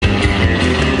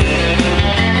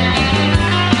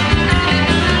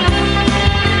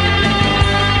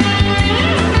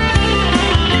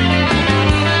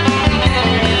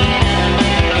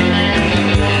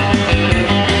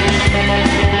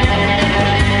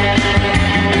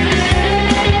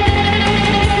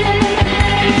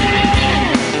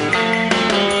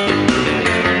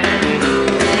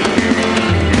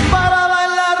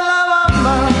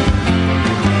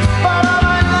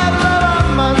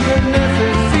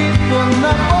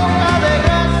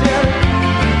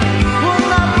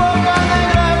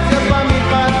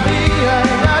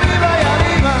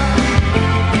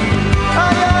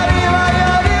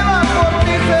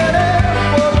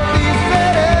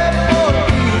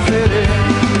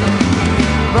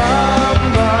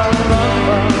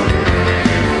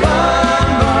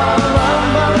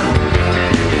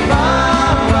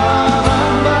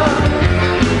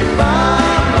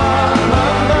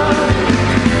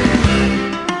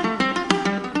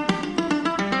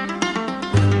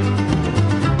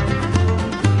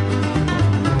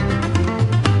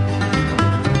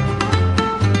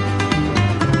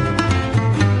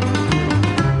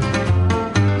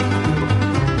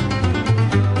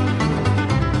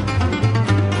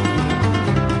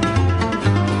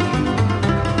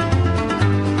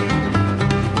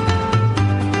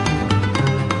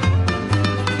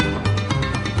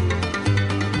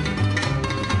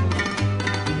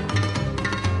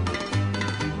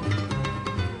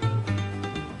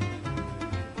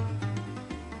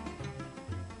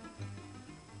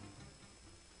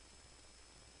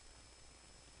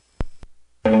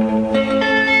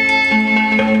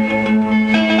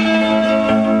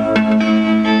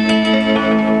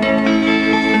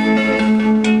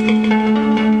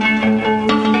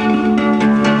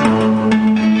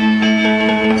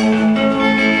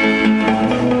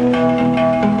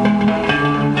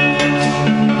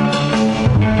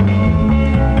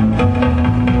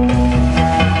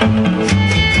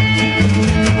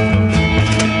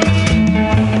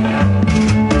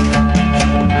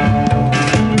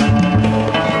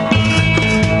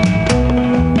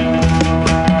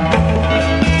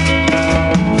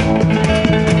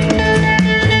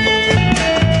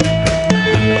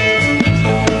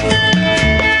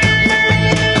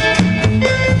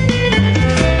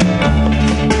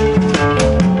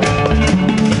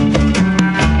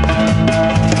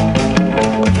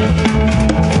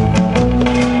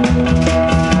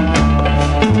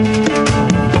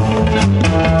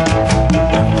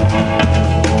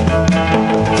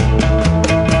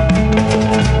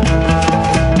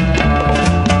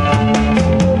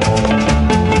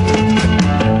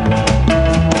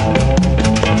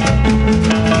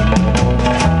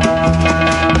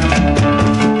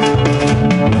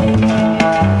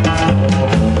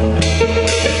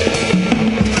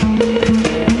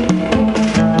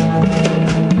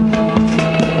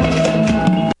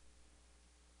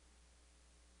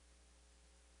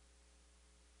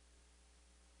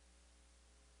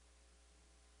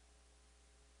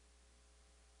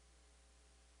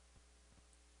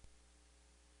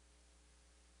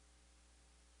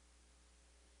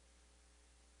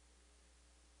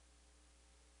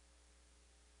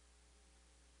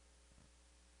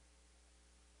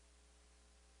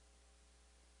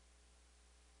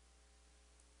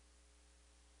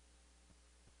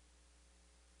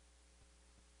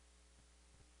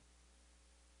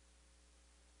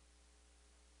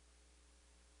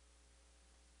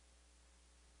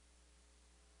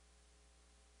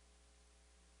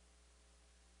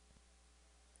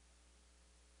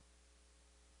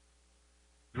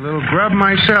A little grub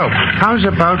myself. How's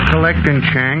about collecting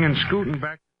Chang and scooting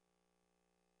back?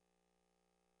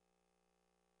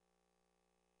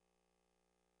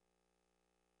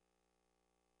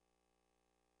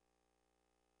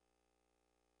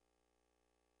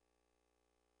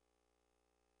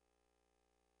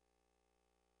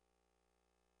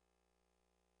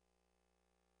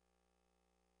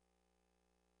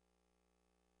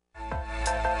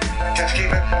 Just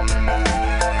keep it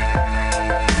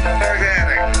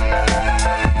organic.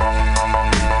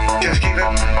 Just keep it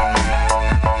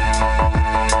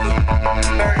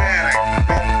organic.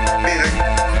 Be the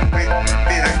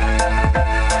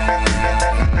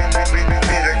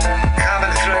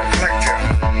common thread collective.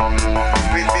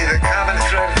 We'd be the common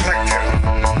thread collective.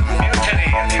 Mutiny,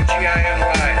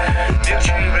 M-U-T-I-N-Y.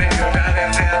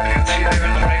 MutinyRadio.fm. You'll see there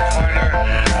in the right corner.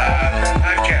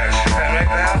 Podcast. Is that right,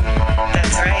 Val?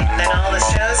 That's right. And then all the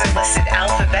shows are listed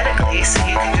alphabetically, so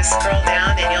you can just scroll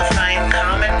down and you'll find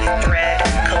Common Thread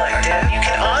Collective. You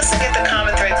can also get the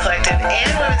Common Thread Collective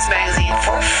and Women's Magazine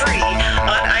for free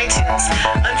on iTunes.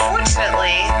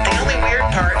 Unfortunately, the only weird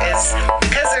part is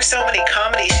because there's so many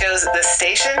comedy shows at this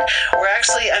station, we're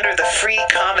actually under the free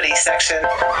comedy section.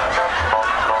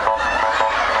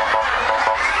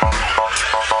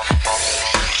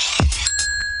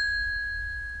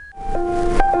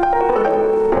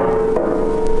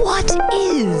 What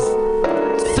is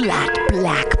flat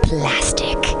black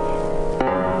plastic?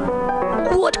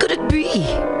 What could it be?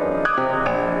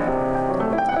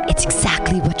 It's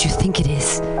exactly what you think it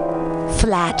is.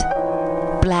 Flat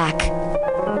black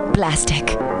plastic.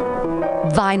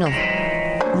 Vinyl.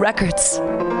 Records.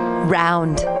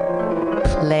 Round.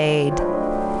 Played.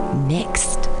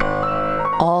 Mixed.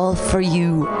 All for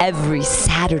you every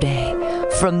Saturday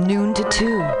from noon to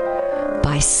 2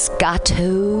 by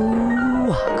Scotto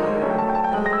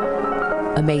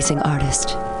Walker. Amazing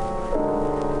artist.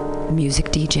 Music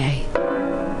DJ.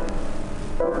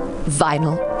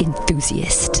 Vinyl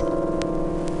enthusiast.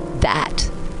 That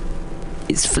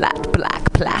is Flat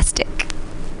Black Plastic.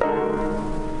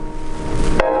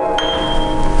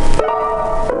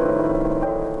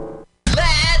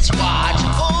 Let's watch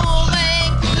a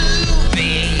full-length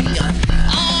movie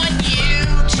on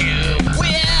YouTube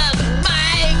with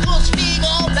Michael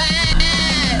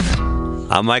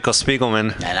Spiegelman. I'm Michael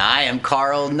Spiegelman. And I am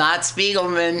Carl Not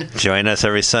Spiegelman. Join us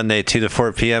every Sunday, 2 to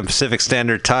 4 p.m. Pacific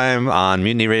Standard Time on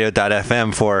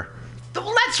MutinyRadio.fm for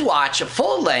Let's watch a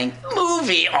full-length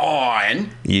movie on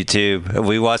YouTube.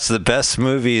 We watch the best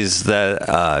movies that,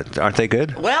 aren't they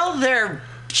good? Well, they're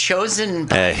chosen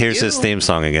by Here's you. his theme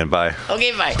song again. Bye.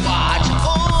 Okay, bye. Watch a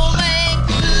full-length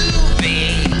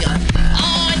movie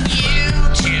on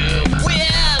YouTube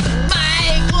with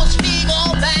Michael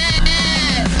Spiegelman.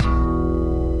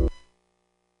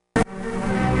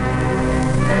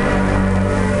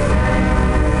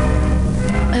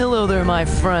 Hello there, my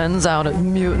friends out at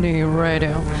Mutiny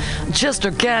Radio.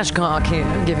 Chester Cashcock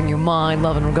here, giving you my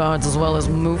love and regards as well as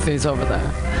Moofy's over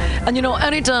there. And you know,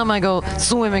 anytime I go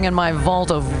swimming in my vault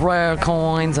of rare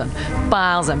coins and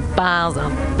piles of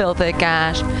filthy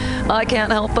cash, I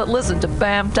can't help but listen to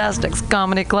Bamtastic's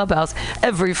Comedy Clubhouse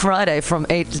every Friday from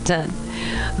 8 to 10.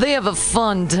 They have a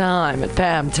fun time at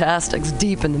Bamtastic's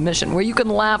Deep in the Mission, where you can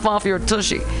laugh off your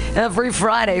tushy every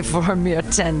Friday for a mere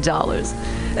 $10.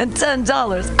 And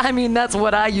 $10, I mean, that's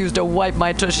what I use to wipe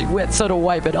my tushy with, so to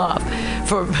wipe it off.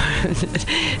 For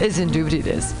it's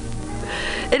indubitious.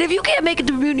 And if you can't make it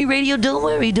to Mutiny Radio, don't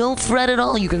worry, don't fret at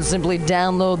all. You can simply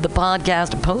download the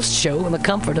podcast and post-show in the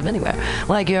comfort of anywhere,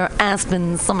 like your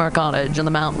Aspen summer cottage on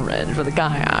the mountain ridge with the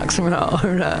kayaks.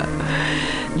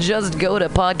 Just go to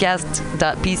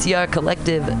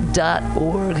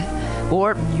podcast.pcrcollective.org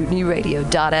or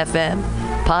mutinyradio.fm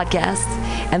podcasts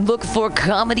and look for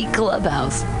Comedy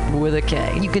Clubhouse with a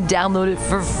K. You can download it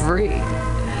for free.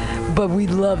 But we'd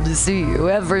love to see you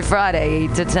every Friday,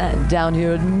 8 to 10, down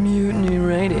here at Mutiny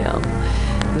Radio.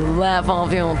 Laugh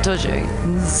off your tushy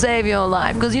and save your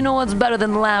life. Because you know what's better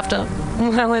than laughter?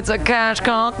 Well, it's a cash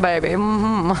cock, baby.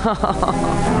 Mm-hmm.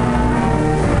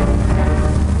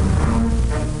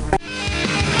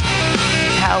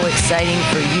 How exciting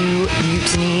for you,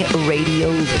 Mutiny Radio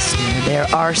listener. There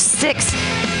are 6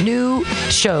 new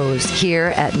shows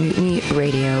here at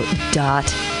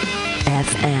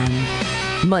MutinyRadio.fm.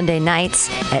 Monday nights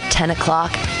at 10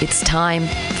 o'clock, it's time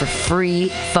for free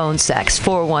phone sex.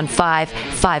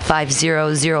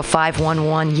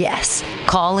 415-550-0511. Yes,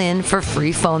 call in for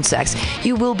free phone sex.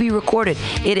 You will be recorded.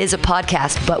 It is a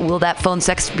podcast, but will that phone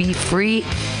sex be free?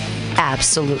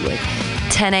 Absolutely.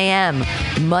 10 a.m.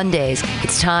 Mondays,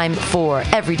 it's time for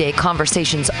Everyday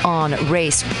Conversations on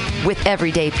Race with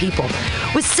Everyday People.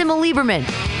 With Sima Lieberman,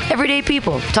 Everyday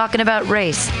People, talking about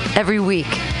race every week.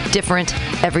 Different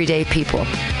everyday people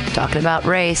talking about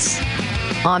race.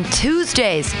 On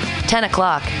Tuesdays, 10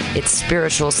 o'clock, it's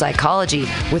Spiritual Psychology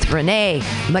with Renee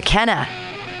McKenna.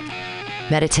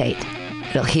 Meditate.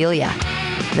 It'll heal ya.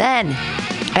 Then,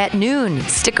 at noon,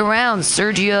 stick around.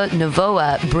 Sergio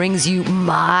Novoa brings you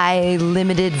My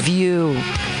Limited View,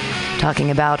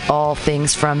 talking about all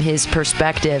things from his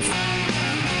perspective.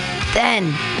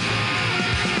 Then,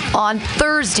 on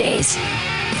Thursdays,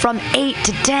 from 8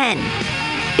 to 10,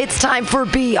 it's time for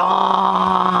Beyond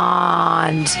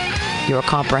Your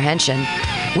Comprehension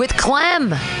with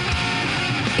Clem.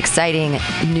 Exciting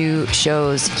new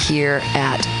shows here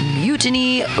at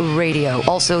Mutiny Radio.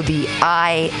 Also, the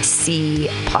IC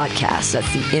podcast.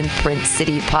 That's the Imprint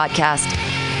City podcast.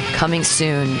 Coming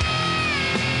soon.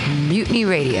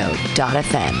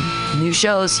 MutinyRadio.fm. New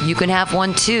shows. You can have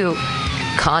one too.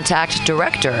 Contact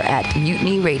director at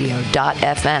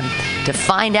MutinyRadio.fm to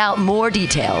find out more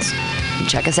details. And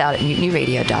check us out at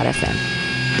MutinyRadio.fm.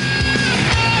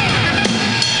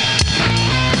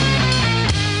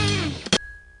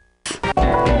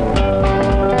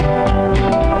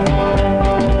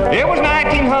 It was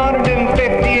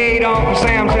 1958, Uncle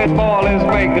Sam said, boy, let's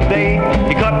make a day.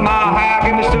 He cut my hair,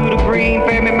 gave me suit of green,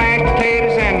 fed me mashed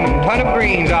potatoes and a ton of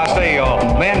greens. I say, oh,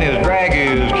 man, this drag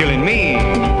is killing me.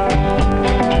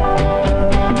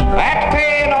 After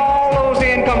paying all those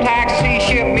income taxes, he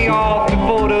shipped me off to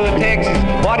Fort Hood, Texas.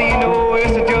 What do you know,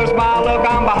 it's just my luck.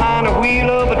 I'm behind the wheel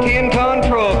of a 10-ton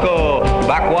truck,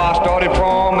 back where I started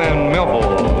from in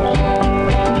Memphis.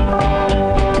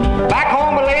 Back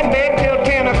home, I lay in bed till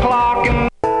 10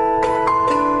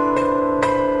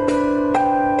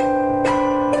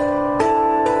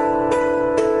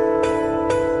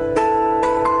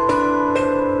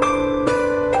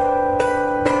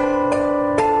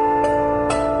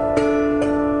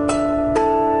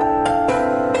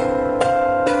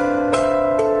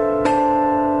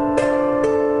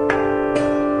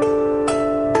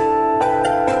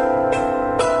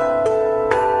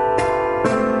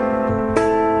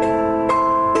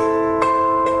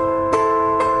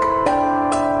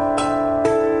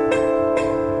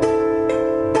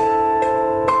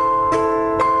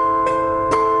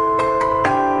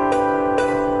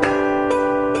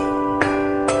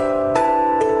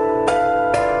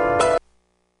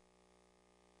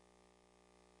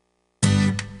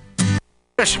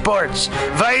 Sports,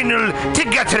 vinyl to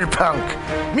gutter punk.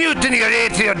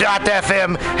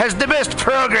 MutinyRadio.fm has the best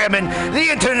programming the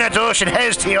internet ocean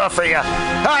has to offer you.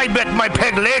 I bet my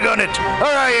peg leg on it, or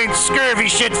I ain't scurvy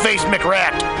shit-faced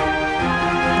McRat.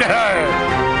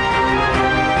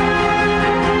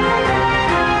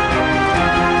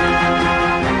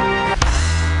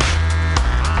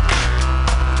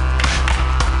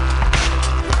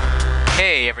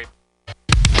 Hey, everybody.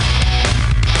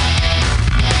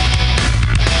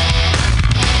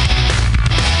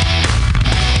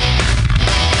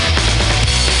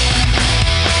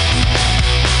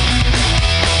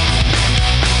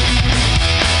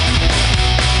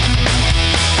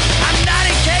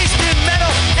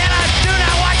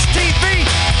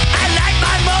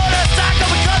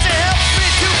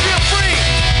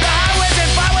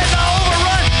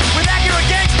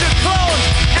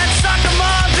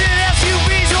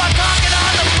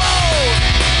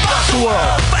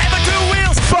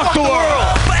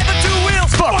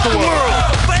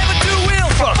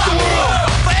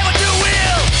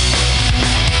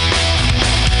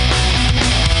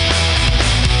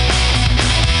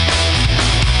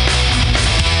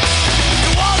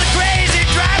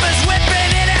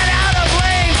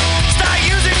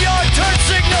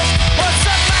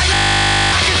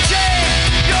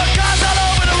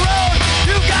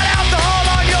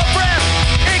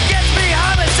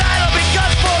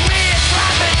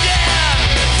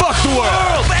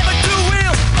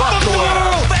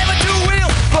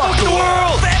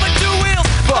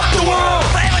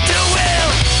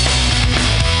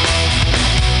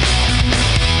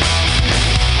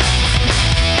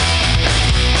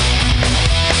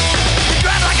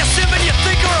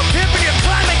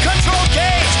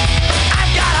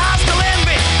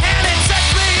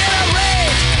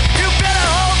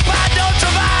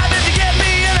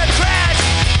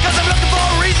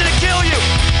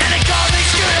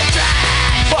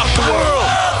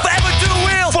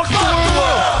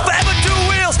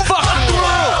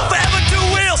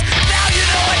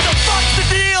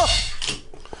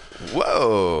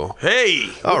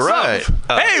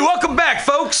 Hey, welcome back,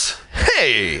 folks.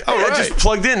 Hey, all right. I just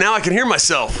plugged in. Now I can hear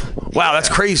myself. Wow, that's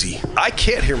crazy. I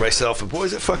can't hear myself, and boy,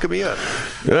 is it fucking me up.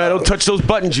 Don't touch those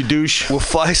buttons, you douche. We'll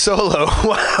fly solo.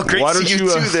 Wow, great to see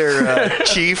you too there,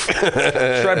 Chief.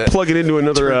 Try plugging into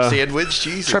another sandwich.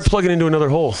 Jesus. Try plugging into another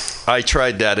hole. I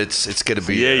tried that. It's going to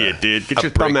be. Yeah, you did. Get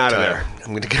your thumb out of there.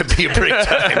 I'm going to be a break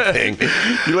time thing.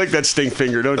 You like that stink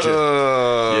finger, don't you?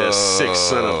 Yeah, sick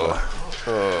son of a.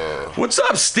 What's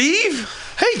up, Steve?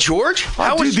 Hey, George.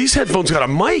 Dude, these headphones got a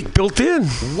mic built in.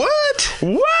 What?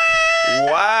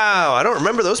 Wow. I don't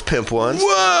remember those pimp ones.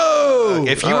 Whoa.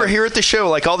 If you were here at the show,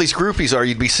 like all these groupies are,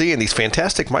 you'd be seeing these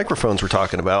fantastic microphones we're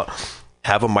talking about.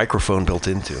 Have a microphone built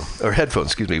into. Or headphones,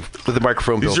 excuse me, with a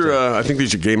microphone built in. I think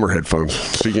these are gamer headphones.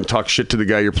 So you can talk shit to the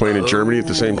guy you're playing in Germany at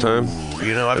the same time.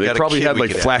 You know, They probably had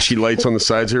like flashy lights on the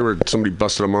sides here where somebody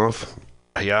busted them off.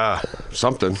 Yeah.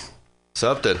 Something.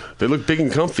 They look big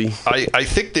and comfy. I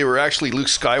think they were actually Luke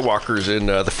Skywalker's in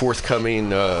the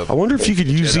forthcoming. I wonder if you could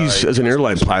use these as an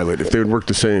airline pilot, if they would work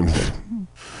the same.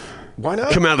 Why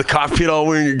not? Come out of the cockpit all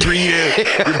wearing your green,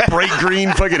 your bright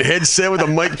green fucking headset with a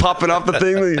mic popping off the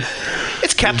thing.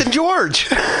 It's Captain George.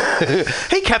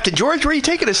 Hey, Captain George, where are you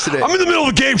taking us today? I'm in the middle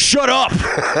of the game. Shut up.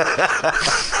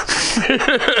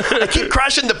 I keep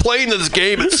crashing the plane in this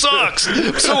game. It sucks.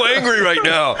 I'm so angry right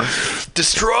now.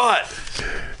 Distraught.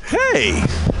 Hey.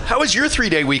 How was your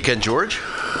 3-day weekend, George?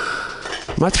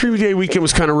 My 3-day weekend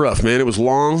was kind of rough, man. It was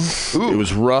long. Ooh. It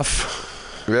was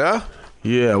rough. Yeah?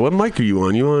 Yeah. What mic are you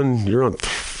on? You're on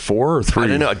 4 or 3? I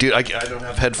don't know, dude. I don't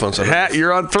have headphones on.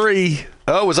 You're on 3.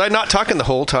 Oh, was I not talking the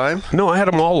whole time? No, I had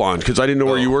them all on because I didn't know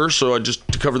where you were, so I just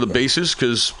to cover the bases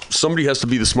because somebody has to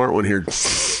be the smart one here. And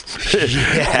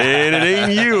it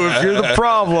ain't you if you're the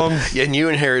problem. Yeah, and you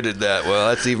inherited that. Well,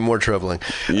 that's even more troubling.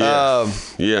 Yeah,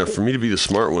 for me to be the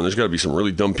smart one, there's got to be some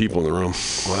really dumb people in the room.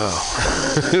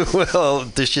 Wow. Well,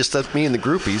 there's just me and the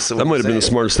groupies. So that might have been the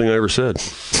smartest thing I ever said.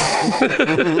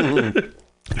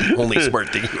 Only smart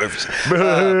thing you ever said.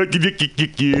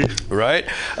 Right?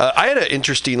 I had an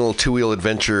interesting little 2-wheel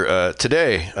adventure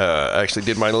today. I actually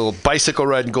did my little bicycle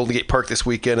ride in Golden Gate Park this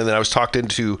weekend, and then I was talked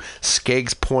into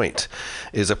Skaggs Point.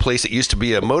 Is a place that used to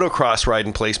be a motocross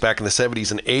riding place back in the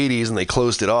 70s and 80s, and they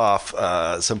closed it off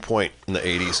at some point in the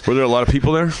 80s. Were there a lot of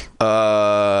people there?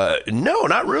 No,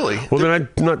 not really. Well, then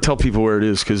I'd not tell people where it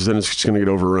is because then it's just going to get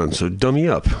overrun. So dummy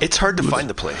up. It's hard to find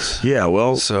the place. Yeah,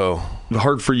 well, so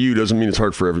hard for you doesn't mean it's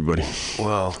hard for everybody.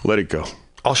 Well, let it go.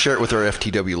 I'll share it with our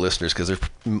FTW listeners because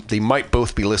they might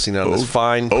both be listening on this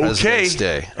fine President's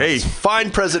Day. Hey,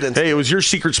 fine President's Day. Hey, it was your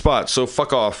secret spot, so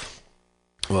fuck off.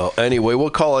 Well, anyway, we'll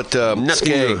call it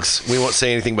Skags. We won't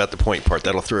say anything about the point part.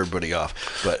 That'll throw everybody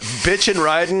off. But bitchin'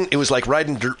 riding, it was like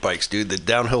riding dirt bikes, dude. The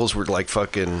downhills were like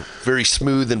fucking very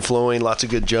smooth and flowing, lots of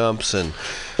good jumps, and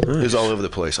it was all over the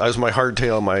place. I was my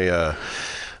hardtail, my...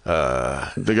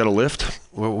 they got a lift?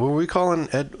 What were we calling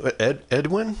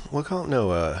Edwin? We'll call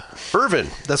Irvin.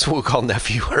 That's what we'll call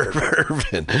nephew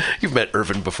Irvin. You've met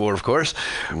Irvin before, of course.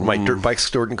 My dirt bike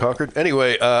stored in Concord.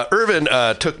 Anyway, Irvin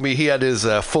took me. He had his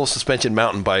full suspension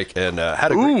mountain bike and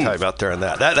had a great time out there on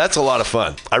that. That's a lot of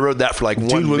fun. I rode that for like 1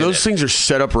 minute. Dude, when those things are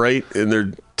set up right and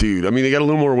they're... Dude, I mean, they got a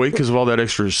little more weight because of all that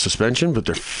extra suspension, but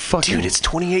they're fucking... Dude, it's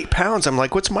 28 pounds. I'm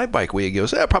like, what's my bike weigh? He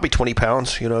goes, probably 20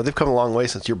 pounds. You know, they've come a long way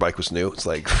since your bike was new. It's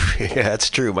like, yeah, that's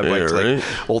true. My bike's like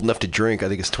old enough to drink. I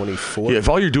think it's 24. Yeah, if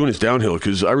all you're doing is downhill,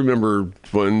 because I remember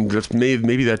when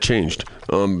maybe that changed.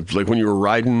 Like when you were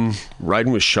riding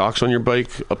with shocks on your bike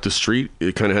up the street,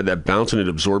 it kind of had that bounce and it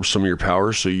absorbed some of your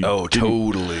power. So you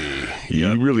totally.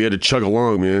 You really had to chug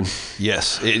along, man.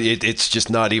 Yes, it's just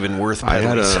not even worth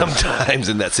pedaling sometimes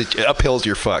in that situation. Uphills,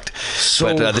 you're fucked.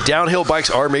 But the downhill bikes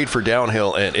are made for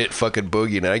downhill, and it fucking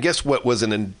boogie. And I guess what was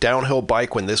a downhill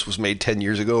bike when this was made 10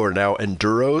 years ago are now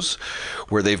enduros,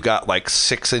 where they've got like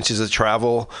 6 inches of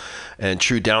travel, and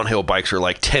true downhill bikes are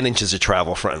like 10 inches of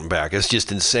travel front and back. It's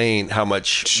just insane how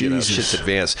much shit's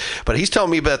advanced. But he's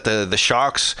telling me about the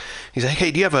shocks. He's like,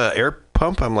 hey, do you have an air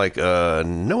pump? I'm like,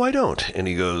 no, I don't. And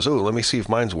he goes, oh, let me see if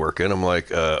mine's working. I'm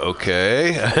like,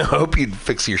 okay. I hope you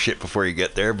fix your shit before you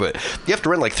get there. But you have to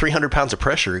run like 300 pounds of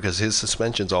pressure because his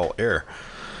suspension's all air.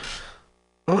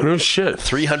 Oh, no shit.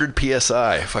 300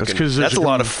 PSI. That's a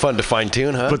lot of fun to fine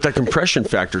tune, huh? But that compression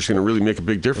factor is going to really make a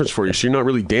big difference for you. So you're not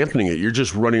really dampening it. You're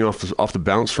just running off the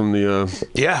bounce from the...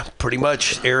 Yeah, pretty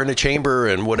much. Air in a chamber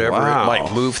and whatever. It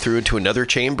might move through into another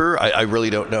chamber. I really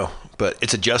don't know. But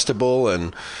it's adjustable,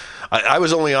 and I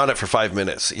was only on it for 5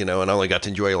 minutes, and I only got to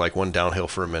enjoy like one downhill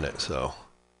for a minute, so...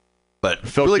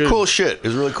 But really cool shit. It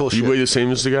was really cool shit. You weigh the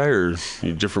same as the guy, or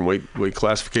you different weight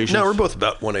classifications? No, we're both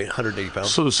about 180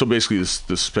 pounds. So basically, the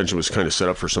suspension was kind of set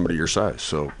up for somebody your size.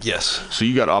 So yes. So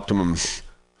you got optimum.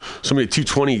 Somebody at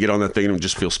 220 get on that thing and would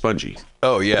just feel spongy.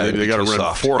 Oh yeah, they got to run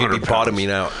soft. 400 It'd be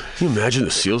bottoming out. Can you imagine the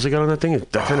seals they got on that thing?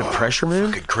 That kind of pressure, man.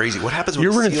 Fucking crazy. What happens when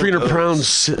you're running seal 300 goes? pounds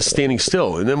standing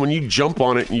still, and then when you jump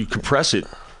on it and you compress it,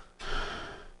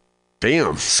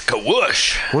 damn,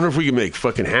 skawoosh. Wonder if we can make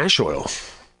fucking hash oil.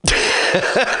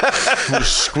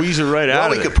 Just squeeze it right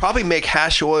out. Well, we could probably make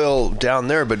hash oil down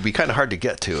there, but it'd be kind of hard to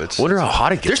get to. Wonder how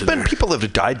hot it gets. There's been people that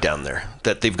have died down there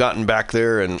that they've gotten back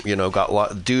there, and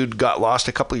dude got lost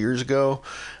a couple of years ago.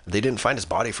 They didn't find his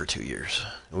body for 2 years.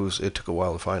 It took a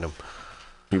while to find him.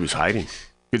 He was hiding.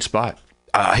 Good spot.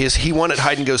 He wanted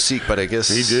hide and go seek, but I guess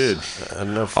he did. I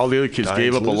don't know if all the other kids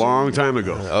gave up a long time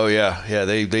ago. Oh yeah.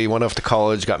 They went off to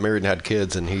college, got married, and had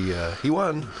kids, and he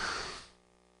won.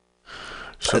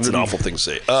 That's an awful thing to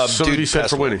say. Somebody said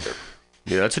for winning.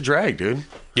 Yeah, that's a drag, dude.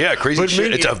 Yeah, crazy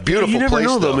shit. It's a beautiful place. You never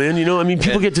know, though, man.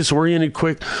 People get disoriented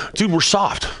quick. Dude, we're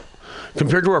soft.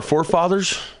 Compared to our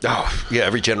forefathers. Oh, yeah,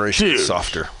 every generation is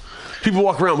softer. People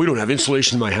walk around, we don't have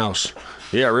insulation in my house.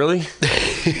 Yeah, really?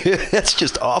 That's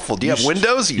just awful. Do you have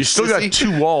windows? You still got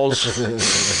 2 walls.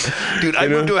 Dude, I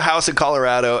moved to a house in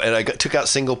Colorado, and I took out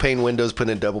single pane windows, put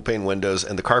in double pane windows,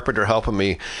 and the carpenter helping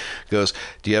me goes,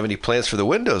 do you have any plans for the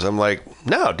windows? I'm like,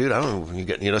 no, dude, I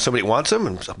don't know. Somebody wants them,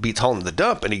 and beats hauling to the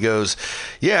dump. And he goes,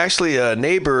 yeah, actually, a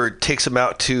neighbor takes them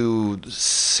out to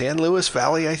San Luis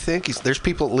Valley, I think. There's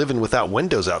people living without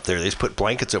windows out there. They just put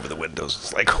blankets over the windows.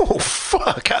 It's like, oh,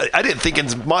 fuck. I didn't think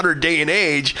in modern day and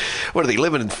age, what are they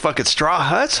living in fucking straw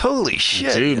huts? Holy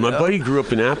shit. Dude, my buddy grew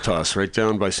up in Aptos, right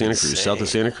down by Santa Cruz, south of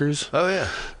Santa Cruz. Oh, yeah.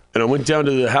 And I went down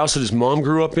to the house that his mom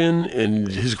grew up in, and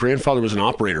his grandfather was an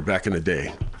operator back in the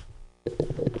day.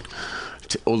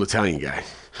 Old Italian guy.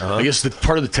 Uh-huh. I guess the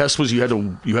part of the test was you had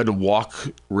to walk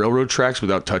railroad tracks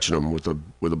without touching them with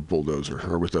a bulldozer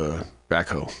or with a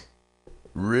backhoe.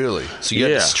 Really? So you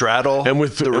had to straddle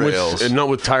the rails. And not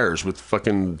with tires, with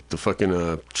the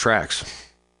fucking tracks.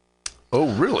 Oh,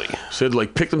 really? So they'd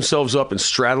like pick themselves up and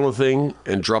straddle a thing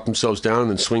and drop themselves down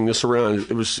and then swing this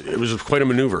around. It was quite a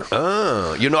maneuver.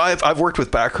 Oh, I've worked with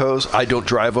backhoes. I don't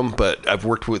drive them, but I've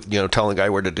worked with telling a guy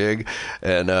where to dig,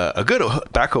 and a good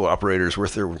backhoe operator is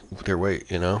worth their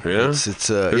weight. Yeah, because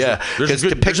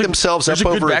to pick themselves up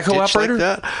over a ditch like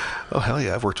that. Oh hell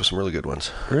yeah, I've worked with some really good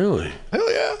ones. Really?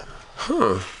 Hell yeah.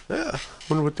 Huh. Yeah.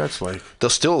 Wonder what that's like.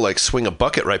 They'll still like swing a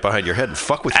bucket right behind your head and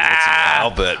fuck with you once in a while,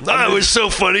 but it was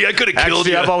so funny. I could have killed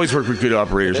you. I've always worked with good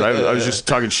operators. I was just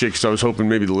talking shit because I was hoping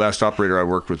maybe the last operator I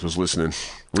worked with was listening.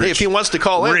 Hey, if he wants to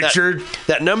call in, Richard.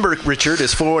 That number, Richard,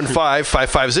 is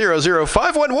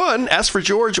 415-550-0511. Ask for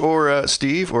George or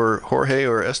Steve or Jorge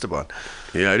or Esteban.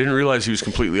 Yeah, I didn't realize he was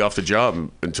completely off the job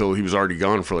until he was already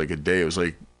gone for like a day. It was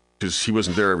like, because he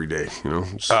wasn't there every day, you know?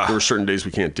 There were certain days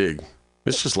we can't dig.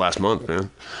 This just last month,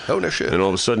 man. Oh, no shit. And all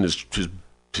of a sudden his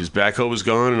backhoe was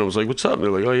gone, and I was like, "What's up?" And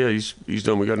they're like, "Oh yeah, he's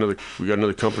done. We got another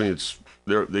company.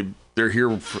 They're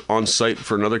here on site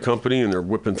for another company, and they're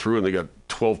whipping through, and they got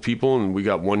 12 people, and we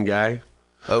got one guy."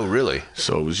 Oh, really?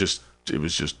 So it was just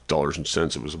dollars and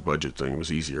cents. It was a budget thing. It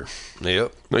was easier.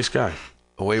 Yep. Nice guy.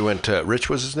 Away went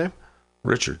Rich. Was his name?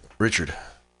 Richard.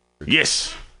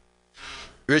 Yes.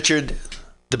 Richard,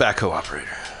 the backhoe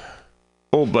operator.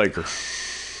 Old biker.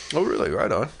 Oh, really?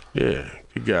 Right on. Yeah,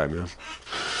 good guy, man.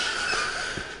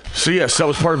 So, yes, that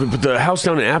was part of it. But the house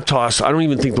down in Aptos, I don't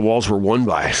even think the walls were won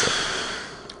by.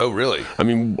 Oh, really? I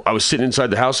mean, I was sitting inside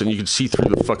the house, and you could see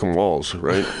through the fucking walls,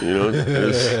 right? You know?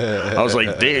 I was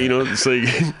like, damn, you know? It's like,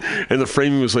 and the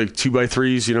framing was like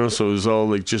 2x3s, you know? So it was all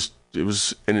like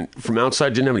from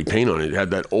outside, it didn't have any paint on it. It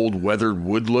had that old weathered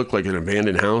wood look, like an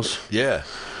abandoned house. Yeah.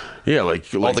 Yeah,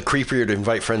 like all the creepier to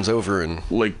invite friends over and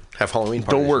like have Halloween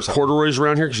parties. Don't wear corduroys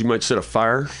around here because you might set a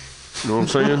fire. You know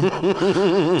what I'm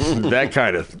saying? That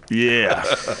kind of, yeah.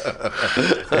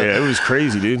 Yeah, it was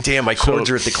crazy, dude. Damn, my cords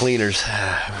are at the cleaners.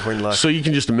 We're in luck. So you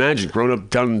can just imagine growing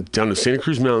up down the Santa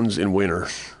Cruz Mountains in winter.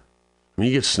 I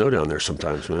mean, you get snow down there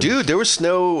sometimes, man. Dude, there was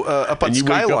snow up on and you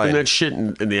Skyline. Wake up in that shit,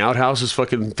 and the outhouse is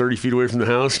fucking 30 feet away from the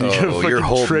house. And you're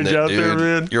holding it, out dude. There,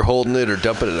 man. You're holding it or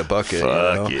dumping it in a bucket.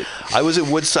 Fuck it. I was at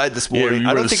Woodside this morning.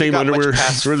 Yeah, I don't think you got much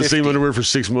past 50. Wear the same underwear for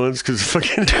 6 months because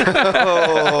fucking.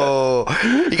 Oh,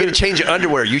 you got to change your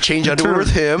underwear. You change underwear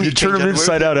with him. You turn them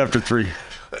inside out after 3.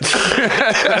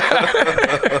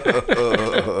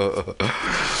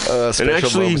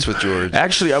 Special moments with George.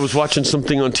 Actually, I was watching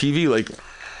something on TV like.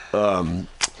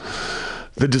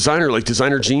 The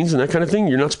designer jeans and that kind of thing,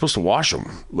 you're not supposed to wash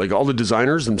them. Like all the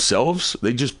designers themselves,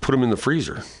 they just put them in the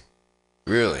freezer.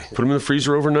 Really? Put them in the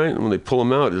freezer overnight, and when they pull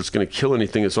them out, it's going to kill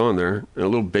anything that's on there. And a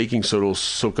little baking soda will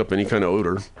soak up any kind of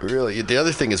odor. Really? The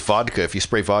other thing is vodka. If you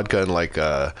spray vodka in like...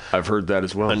 I've heard that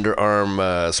as well.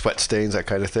 Underarm sweat stains, that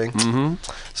kind of thing. Mm-hmm.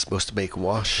 It's supposed to make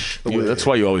wash. Yeah, that's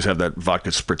why you always have that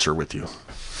vodka spritzer with you.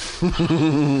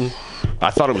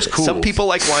 I thought it was cool. Some people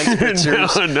like wine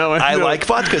spritzers. No, I like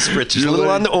vodka spritzers. A little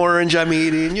on the orange I'm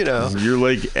eating, you know. You're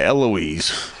like Eloise.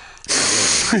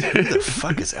 Who the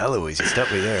fuck is Eloise? You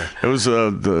stuck me there. It was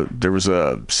there was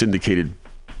a syndicated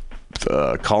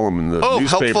column in the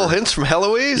newspaper. Helpful hints from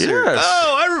Eloise? Yes.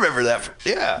 Oh, I remember that.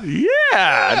 Yeah.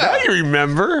 Now you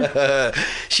remember.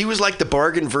 She was like the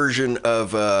bargain version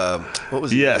of what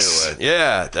was it? Yes.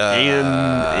 Yeah.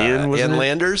 Ann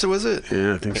Landers, was it?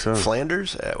 Yeah, I think so.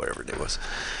 Flanders? Whatever it was.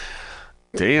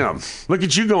 Damn. Look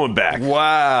at you going back.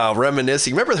 Wow.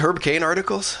 Reminiscing. Remember the Herb Cain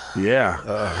articles? Yeah.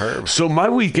 Herb. So my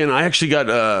weekend, I actually got,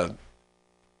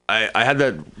 I had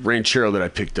that Ranchero that I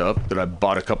picked up that I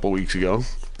bought a couple weeks ago.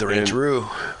 The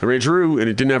Ranchero. And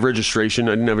it didn't have registration.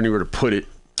 I didn't have anywhere to put it.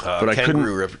 But I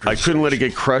couldn't let it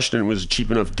get crushed, and it was a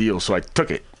cheap enough deal, so I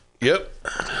took it. Yep.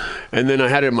 And then I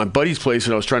had it at my buddy's place,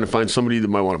 and I was trying to find somebody that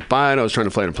might want to buy it. I was trying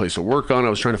to find a place to work on. I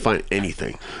was trying to find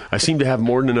anything. I seem to have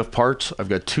more than enough parts. I've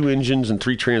got 2 engines and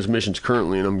 3 transmissions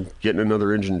currently, and I'm getting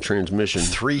another engine and transmission.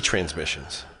 3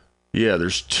 transmissions? Yeah,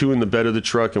 there's 2 in the bed of the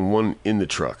truck and 1 in the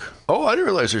truck. Oh, I didn't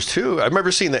realize there's 2. I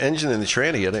remember seeing the engine and the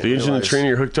tranny. The engine and the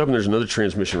tranny are hooked up, and there's another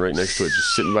transmission right next to it,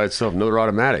 just sitting by itself, another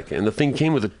automatic. And the thing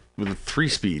came with a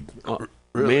 3-speed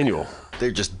manual.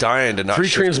 They're just dying to not 3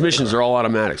 transmissions are all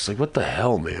automatics. Like, what the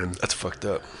hell, man? That's fucked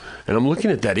up. And I'm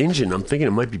looking at that engine. I'm thinking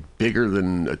it might be bigger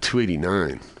than a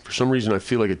 289. For some reason, I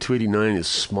feel like a 289 is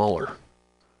smaller.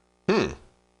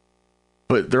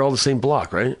 But they're all the same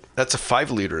block, right? That's a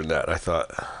 5-liter in that, I thought.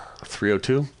 A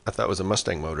 302? I thought it was a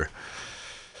Mustang motor.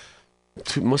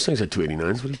 Mustangs had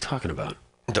 289s. What are you talking about?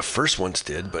 The first ones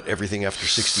did, but everything after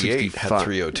 68 had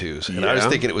 302s. And yeah. I was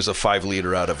thinking it was a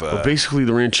 5-liter out of a... Well, basically,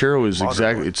 the Ranchero is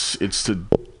it's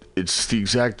the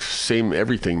exact same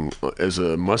everything as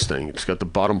a Mustang. It's got the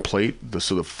bottom plate,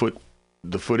 so the foot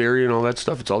area and all that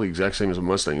stuff. It's all the exact same as a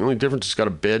Mustang. The only difference is it's got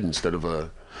a bed instead of a...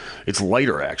 It's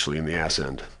lighter, actually, in the ass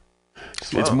end.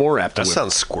 It's more apt to... That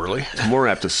sounds squirrely. It's more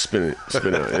apt to spin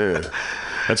out, yeah.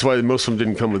 That's why most of them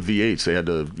didn't come with V8s. They had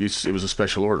to. It was a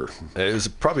special order. It was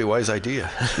probably a wise idea.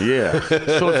 Yeah.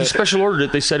 So if you special ordered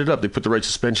it, they set it up. They put the right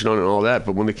suspension on it and all that.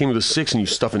 But when they came with a 6 and you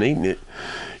stuff an 8 in it,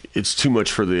 it's too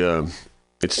much for the.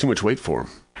 It's too much weight for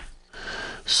them.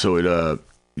 So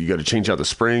you got to change out the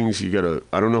springs. I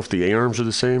don't know if the A-arms are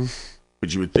the same,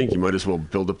 but you would think you might as well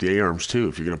build up the A-arms too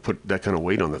if you're going to put that kind of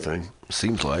weight on the thing.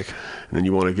 Seems like. And then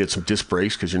you want to get some disc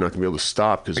brakes because you're not going to be able to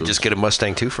stop. Or just get a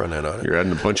Mustang 2 front end on it. You're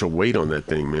adding a bunch of weight on that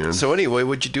thing, man. So anyway,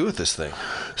 what'd you do with this thing?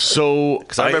 So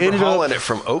because I remember hauling it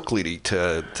from Oakley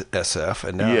to SF,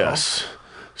 and now yes.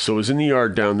 So it was in the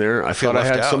yard down there. I thought I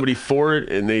had somebody for it,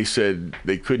 and they said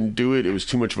they couldn't do it. It was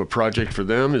too much of a project for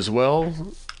them as well.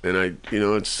 And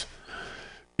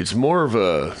it's more of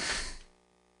a,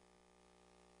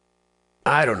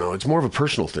 I don't know. It's more of a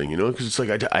personal thing, because it's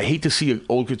like I hate to see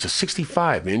it's a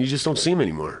 65, man. You just don't see them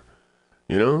anymore,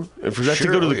 And for that to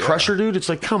go to the crusher, dude, it's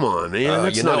like, come on, man.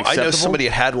 That's not acceptable. I know somebody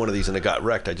had one of these and it got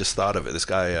wrecked. I just thought of it. This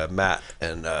guy, Matt,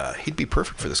 and he'd be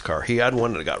perfect for this car. He had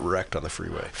one and it got wrecked on the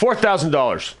freeway.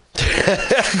 $4,000.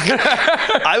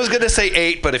 I was going to say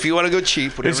 8, but if you want to go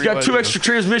cheap, whatever. It's got 2 extra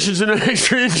transmissions and an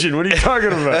extra engine. What are you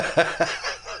talking about?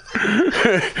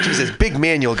 Jesus, big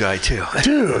manual guy too.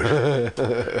 Dude,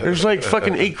 there's like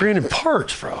fucking $8,000 in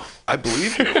parts, bro. I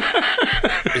believe you.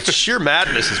 It's sheer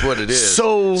madness is what it is.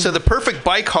 So the perfect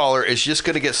bike hauler is just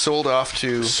going to get sold off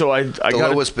to the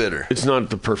lowest bidder. It's not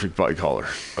the perfect bike hauler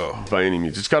by any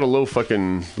means. It's got a low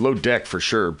deck for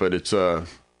sure, but it's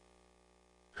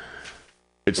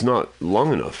not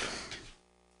long enough.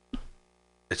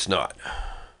 It's not.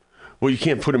 Well, you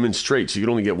can't put them in straight, so you can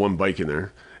only get one bike in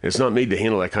there. It's not made to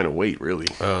handle that kind of weight, really.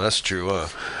 Oh, that's true.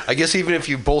 I guess even if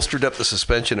you bolstered up the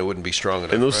suspension, it wouldn't be strong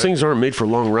enough. And those things aren't made for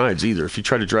long rides either. If you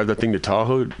try to drive that thing to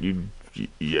Tahoe, you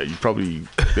probably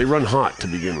they run hot to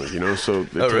begin with, So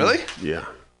really? Yeah.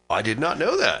 I did not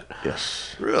know that.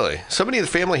 Yes. Really? Somebody in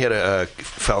the family had a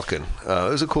Falcon. It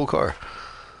was a cool car.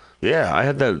 Yeah, I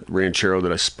had that Ranchero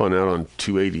that I spun out on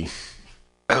 280.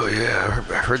 Oh yeah,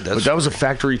 I heard that. But that was a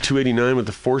factory 289 with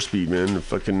the 4-speed, man.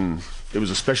 It was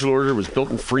a special order. It was built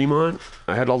in Fremont.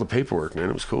 I had all the paperwork, man.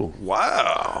 It was cool.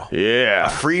 Wow. Yeah. A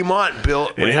Fremont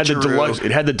built. And it had the deluxe.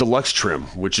 It had the deluxe trim,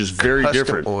 which is very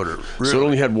different. Order. Really? So it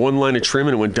only had one line of trim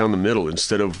and it went down the middle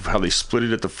instead of how they split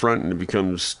it at the front and it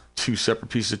becomes 2 separate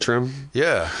pieces of trim.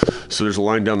 Yeah. So there's a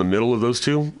line down the middle of those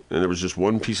two, and there was just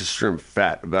one piece of trim,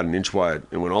 fat, about 1 inch wide,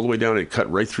 and went all the way down. And it cut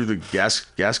right through the gas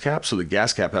cap. So the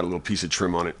gas cap had a little piece of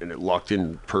trim on it, and it locked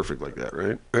in perfect like that,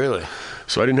 right? Really?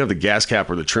 So I didn't have the gas cap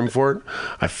or the trim for it.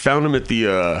 I found them at the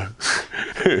up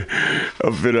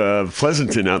at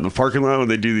Pleasanton out in the parking lot when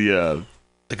they do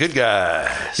the good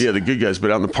guys. Yeah, the good guys.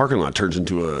 But out in the parking lot turns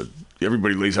into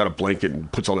everybody lays out a blanket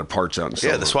and puts all their parts out and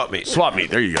stuff. Yeah, the swap meet. Swap meet.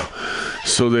 There you go.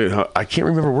 So I can't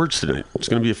remember words tonight. It's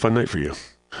going to be a fun night for you.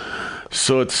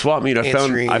 So at the swap meet, I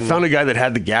found a guy that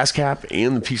had the gas cap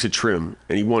and the piece of trim,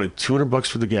 and he wanted $200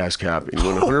 for the gas cap, and he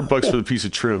wanted $100 for the piece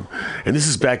of trim. And this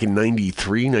is back in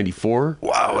 93, 94.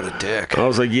 Wow, what a dick. I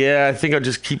was like, yeah, I think I'll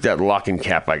just keep that locking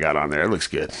cap I got on there. It looks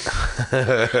good.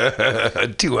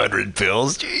 200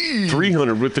 pills. Jeez.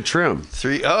 300 with the trim.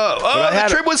 The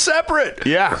trim was separate.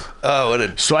 Yeah. Oh, what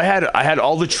a... So I had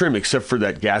all the trim except for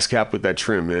that gas cap with that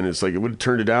trim, man. It's like it would have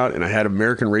turned it out, and I had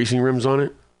American racing rims on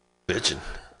it. Bitchin'.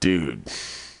 Dude,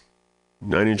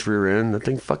 9-inch rear end. That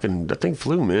thing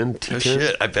flew, man. Oh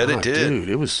shit! I bet it did. Dude,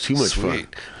 it was too much fun.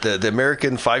 The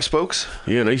American 5 spokes.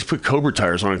 Yeah, and I used to put Cobra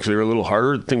tires on it because they were a little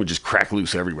harder. The thing would just crack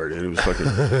loose everywhere, dude. It was fucking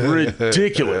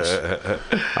ridiculous.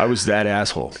 I was that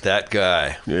asshole. That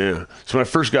guy. Yeah. So when I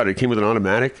first got it, it came with an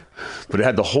automatic, but it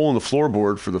had the hole in the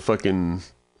floorboard for the fucking.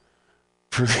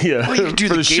 For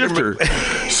the shifter.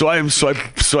 So I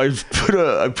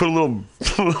put a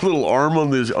little arm on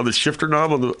the shifter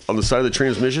knob on the side of the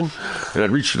transmission, and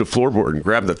I'd reach to the floorboard and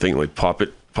grab that thing, like pop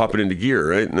it into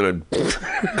gear, right? And then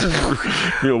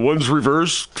I'd one's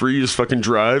reverse, 3 is fucking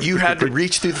drive. You had to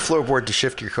reach through the floorboard to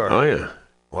shift your car. Oh yeah.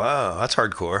 Wow, that's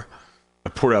hardcore. I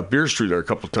poured out beers through there a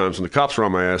couple of times when the cops were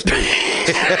on my ass too.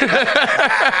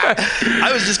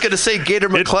 I was just gonna say Gator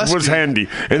McCluskey. It was handy,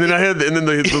 and then I had the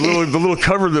little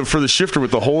cover for the shifter with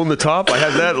the hole in the top. I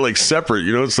had that like separate.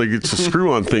 It's like it's a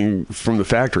screw-on thing from the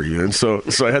factory, and so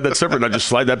I had that separate. And I just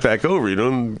slide that back over.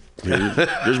 And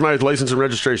here's my license and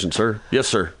registration, sir. Yes,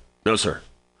 sir. No, sir.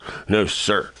 No,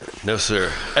 sir. No,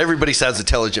 sir. Everybody sounds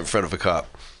intelligent in front of a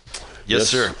cop. Yes,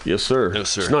 sir. Yes, sir. No,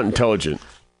 sir. It's not intelligent.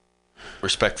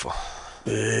 Respectful.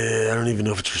 I don't even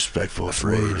know if it's respectful.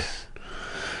 Afraid.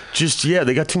 Just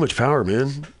they got too much power,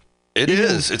 man. It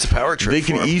is. It's a power trip. They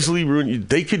could easily ruin you.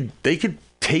 They could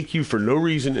take you for no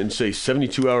reason and say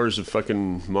 72 hours of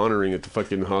fucking monitoring at the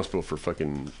fucking hospital for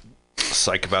fucking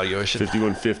psych evaluation.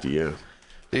 5150. Yeah.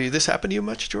 Did this happen to you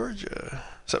much, George?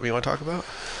 Something you want to talk about?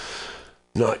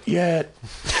 Not yet.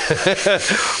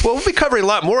 Well, we'll be covering a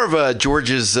lot more of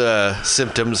George's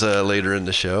symptoms later in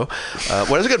the show.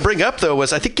 What I was going to bring up, though,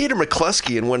 was I think Gator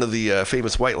McCluskey in one of the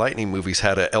famous White Lightning movies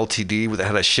had a LTD that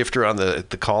had a shifter on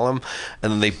the column,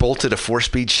 and then they bolted a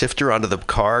 4-speed shifter onto the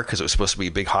car because it was supposed to be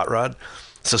a big hot rod.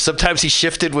 So sometimes he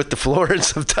shifted with the floor, and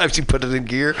sometimes he put it in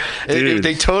gear.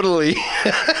 They totally...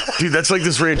 Dude, that's like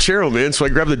this Ranchero, man. So I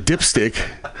grabbed the dipstick.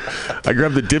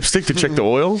 To check the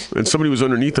oil, and somebody was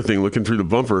underneath the thing looking through the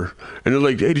bumper. And they're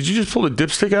like, hey, did you just pull the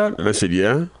dipstick out? And I said,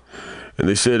 yeah. And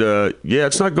they said, yeah,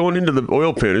 it's not going into the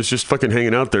oil pan. It's just fucking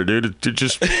hanging out there, dude. It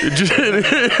just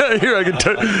here, I can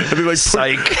tell. And they like,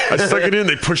 psych. I stuck it in.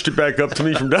 They pushed it back up to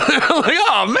me from down there. I'm like,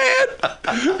 oh, man.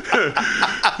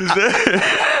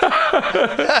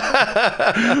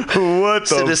 What the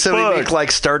So does somebody make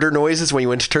like starter noises when you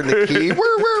went to turn the key?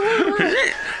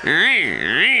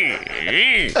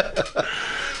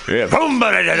 Yeah.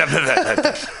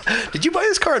 Did you buy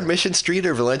this car on Mission Street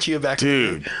or Valencia back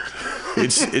Dude,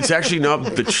 it's actually not.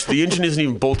 The engine isn't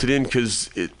even bolted in because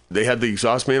they had the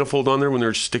exhaust manifold on there when they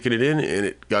were sticking it in, and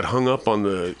it got hung up on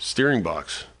the steering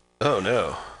box. Oh,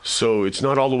 no. So it's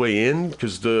not all the way in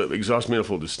because the exhaust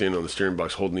manifold is standing on the steering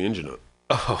box holding the engine up.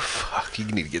 Oh, fuck. You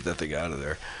need to get that thing out of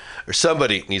there. Or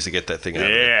somebody needs to get that thing out of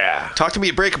there. Yeah. Talk to me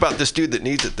at break about this dude that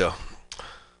needs it, though.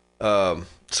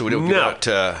 So we don't get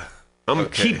out... I'm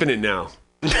keeping it now.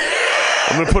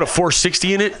 I'm going to put a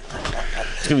 460 in it.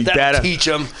 It's going to be bad. Teach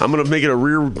them. I'm going to make it a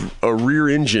rear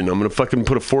engine. I'm going to fucking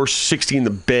put a 460 in the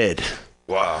bed.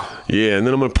 Wow. Yeah, and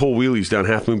then I'm going to pull wheelies down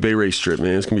Half Moon Bay Race Strip,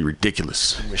 man. It's going to be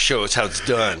ridiculous. I'm going to show us how it's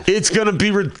done. It's going to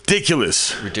be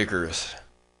ridiculous. Ridiculous.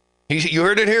 You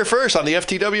heard it here first on the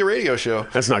FTW radio show.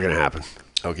 That's not going to happen.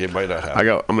 Okay, it might not happen. I'm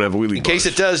going to have a wheelie. In case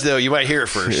it does, though, you might hear it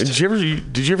first. Did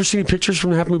you ever see any pictures from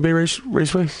the Half Moon Bay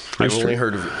Raceway? I've only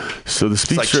heard of it. So the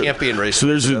speed it's like Champion Race. So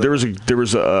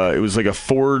it was like a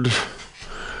Ford,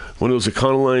 one of those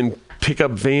Econoline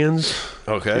pickup vans.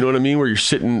 Okay. You know what I mean? Where you're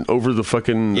sitting over the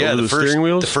fucking over the steering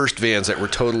wheels. The first vans that were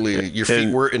totally your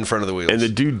feet were in front of the wheels. And the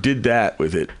dude did that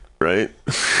with it. Right?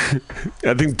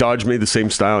 I think Dodge made the same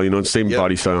style, same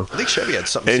body style. I think Chevy had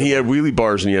something And similar. he had wheelie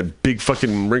bars, and he had big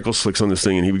fucking wrinkle slicks on this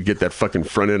thing, and he would get that fucking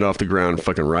front end off the ground and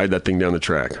fucking ride that thing down the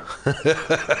track.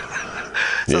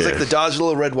 Sounds like the Dodge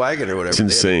little red wagon or whatever. It's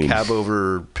insane. They had a cab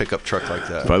over pickup truck like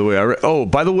that.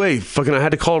 By the way, fucking I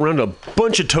had to call around to a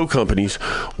bunch of tow companies.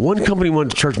 One company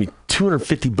wanted to charge me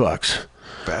 $250.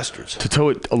 Bastards. To tow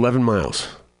it 11 miles.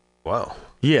 Wow.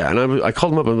 Yeah, and I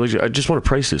called them up, and I was like, I just want to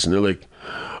price this. And they're like,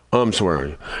 so where are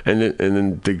you? And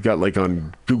then they got like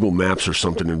on Google Maps or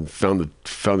something and found it.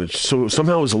 So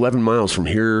somehow it was 11 miles from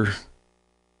here,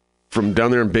 from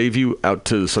down there in Bayview out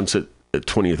to the Sunset at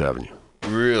 20th Avenue.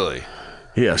 Really?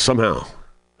 Yeah, somehow.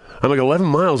 I'm like 11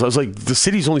 miles. I was like, the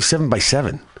city's only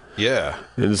 7x7. Yeah.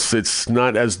 And it's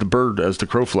not as the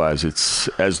crow flies. It's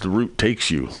as the route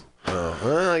takes you. Oh,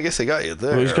 well, I guess they got you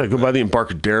there. Well, he's got to go by the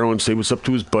Embarcadero and say what's up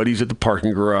to his buddies at the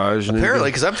parking garage. And apparently,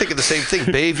 because I'm thinking the same thing.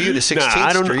 Bayview to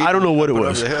 16th Street. I don't know what it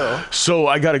was. Over the hill. So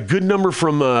I got a good number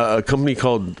from a company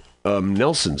called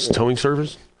Nelson's Towing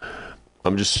Service.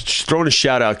 I'm just throwing a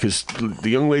shout out because the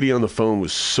young lady on the phone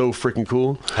was so freaking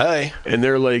cool. Hey. And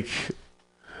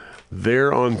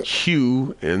they're on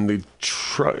Q, and the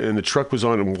truck was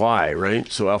on Y,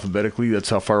 right? So alphabetically, that's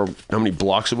how many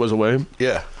blocks it was away.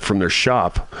 Yeah. From their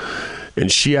shop, and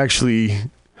she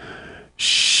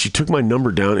took my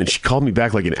number down, and she called me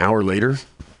back like an hour later,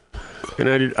 and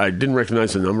I didn't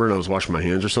recognize the number, and I was washing my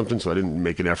hands or something, so I didn't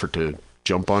make an effort to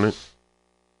jump on it.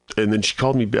 And then she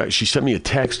called me back. She sent me a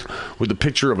text with a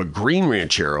picture of a green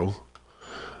Ranchero.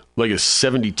 Like a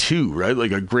 72, right?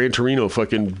 Like a Gran Torino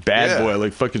fucking bad boy,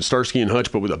 like fucking Starsky and Hutch,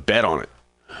 but with a bed on it.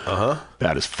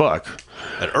 Bad as fuck.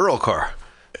 An Earl car.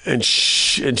 And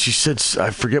she said,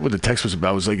 I forget what the text was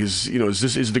about. It was like, is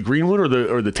the green one or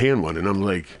the tan one? And I'm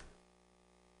like,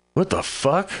 what the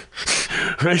fuck?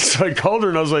 Right? So I called her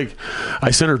and I was like,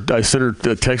 I sent her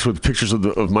a text with pictures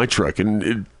of my truck,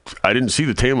 and I didn't see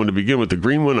the tan one to begin with. The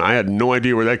green one, I had no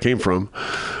idea where that came from.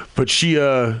 But she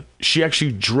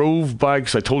actually drove by,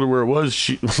 because I told her where it was.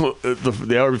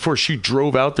 The hour before, she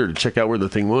drove out there to check out where the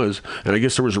thing was, and I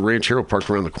guess there was a Ranchero parked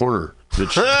around the corner.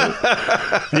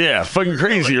 Yeah, fucking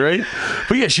crazy, right?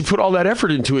 But yeah, she put all that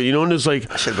effort into it, and it's like,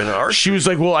 should have been an art. She was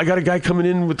like, well, I got a guy coming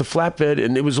in with the flatbed,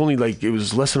 and it was only like, it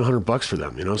was less than $100 for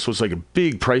them, so it's like a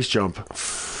big price jump.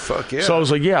 Fuck yeah. So I was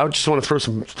like, yeah, I just want to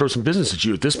throw some business at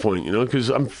you at this point, because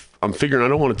I'm figuring I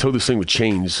don't want to tow this thing with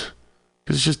chains.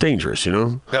 Because it's just dangerous,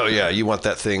 Oh yeah, you want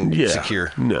that thing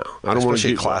secure. No, I don't want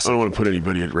to put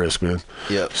anybody at risk, man.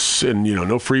 Yep. And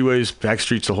no freeways, back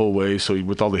streets the whole way. So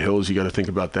with all the hills, you got to think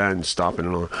about that and stopping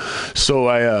and all. So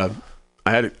I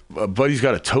I had a buddy's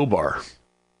got a tow bar.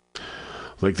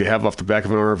 Like they have off the back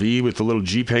of an RV with the little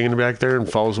Jeep hanging back there and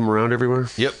follows them around everywhere.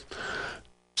 Yep.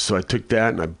 So I took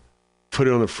that and I put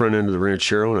it on the front end of the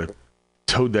Ranchero and I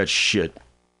towed that shit.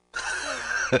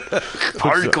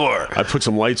 Hardcore. I put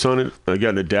some lights on it. I got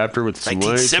an adapter with some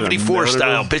lights. 1974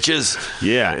 style, bitches.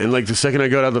 Yeah, and like the second I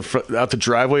got out the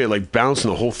driveway, it like bounced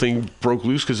and the whole thing broke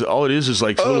loose because all it is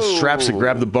like little straps that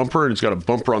grab the bumper and it's got a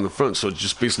bumper on the front, so it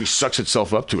just basically sucks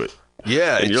itself up to it.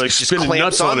 Yeah, and you're like spinning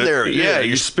nuts on there. Yeah,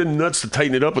 you spin nuts to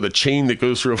tighten it up with a chain that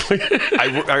goes through.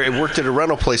 I worked at a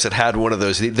rental place that had one of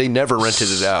those. They never rented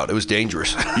it out. It was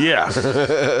dangerous.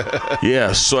 Yeah,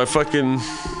 yeah. So I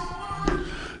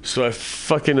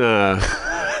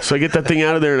get that thing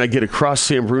out of there and I get across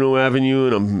San Bruno Avenue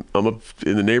and I'm up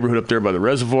in the neighborhood up there by the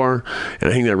reservoir and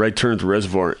I hang that right turn at the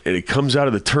reservoir and it comes out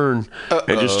of the turn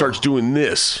and just starts doing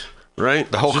this.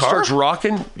 Right? The whole car starts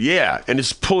rocking. Yeah. And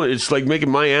it's pulling, it's like making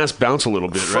my ass bounce a little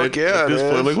bit, right? Fuck yeah. At this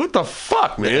point, I'm like, what the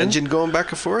fuck, man? The engine going back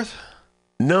and forth?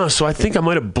 No, so I think I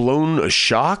might have blown a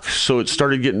shock, so it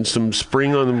started getting some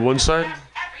spring on one side.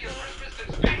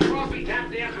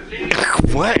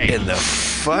 What in the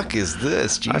fuck is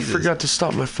this? Jesus. I forgot to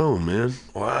stop my phone, man.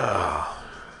 Wow.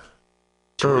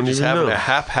 We're just having a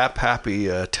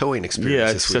happy towing experience. Yeah,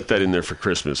 I this set week. that in there for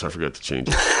Christmas. I forgot to change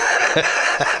it.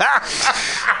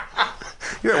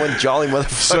 You're one jolly motherfucker.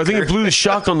 So I think it blew the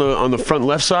shock on the front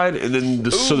left side, and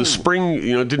then so the spring,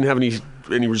 didn't have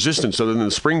any resistance. So then the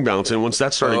spring bounced, and once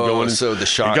that started going, so the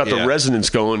shock, it got the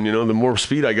resonance going. The more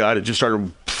speed I got, it just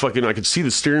started fucking. I could see the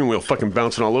steering wheel fucking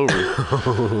bouncing all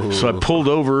over. So I pulled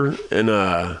over and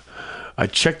I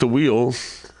checked the wheel.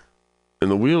 And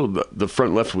the wheel, the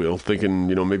front left wheel, thinking,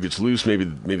 maybe it's loose, maybe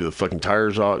the fucking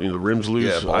tires off, the rim's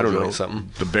loose. Yeah, I don't know. Something.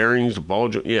 The bearings, the ball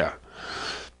joint, yeah.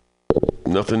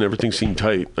 Nothing. Everything seemed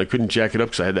tight. I couldn't jack it up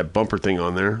because I had that bumper thing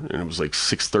on there, and it was like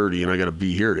 6:30, and I got to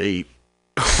be here at 8.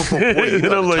 And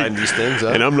I'm like, time these things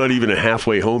up. And I'm not even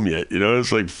halfway home yet.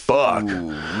 It's like fuck.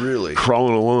 Ooh, really?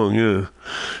 Crawling along, yeah.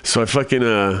 So I fucking.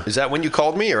 Is that when you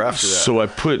called me or after that? So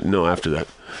after that.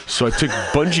 So I took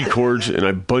bungee cords and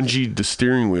I bungeed the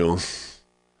steering wheel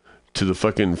to the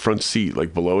fucking front seat,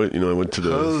 like below it. I went to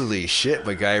the... Holy shit,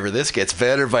 MacGyver. This gets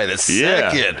better by the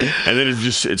second. Yeah. And then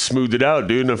it smoothed it out,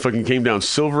 dude. And I fucking came down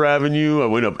Silver Avenue. I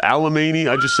went up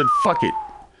Alamany. I just said, fuck it.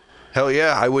 Hell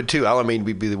yeah, I would too. Alamany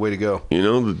would be the way to go.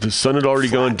 The sun had already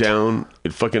gone down.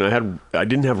 I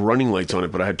didn't have running lights on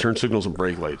it, but I had turn signals and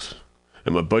brake lights.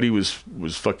 And my buddy was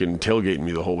fucking tailgating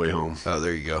me the whole way home. Oh,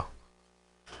 there you go.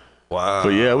 Wow. But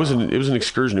yeah, it was an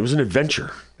excursion. It was an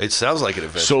adventure. It sounds like an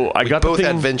adventure. So I got both the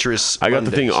thing, adventurous. I got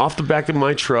the thing off the back of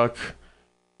my truck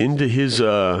into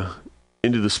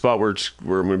the spot where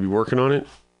I'm going to be working on it,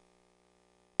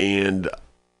 and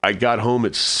I got home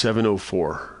at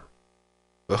 7:04.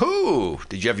 Oh,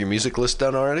 did you have your music list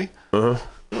done already? Oh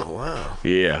wow.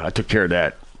 Yeah, I took care of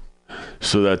that.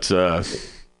 So that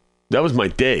was my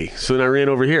day. So then I ran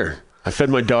over here. I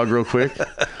fed my dog real quick,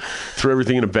 threw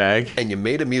everything in a bag. And you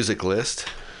made a music list.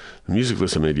 The music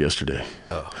list I made yesterday.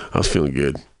 Oh. I was feeling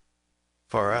good.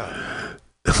 Far out.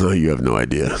 You have no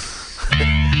idea.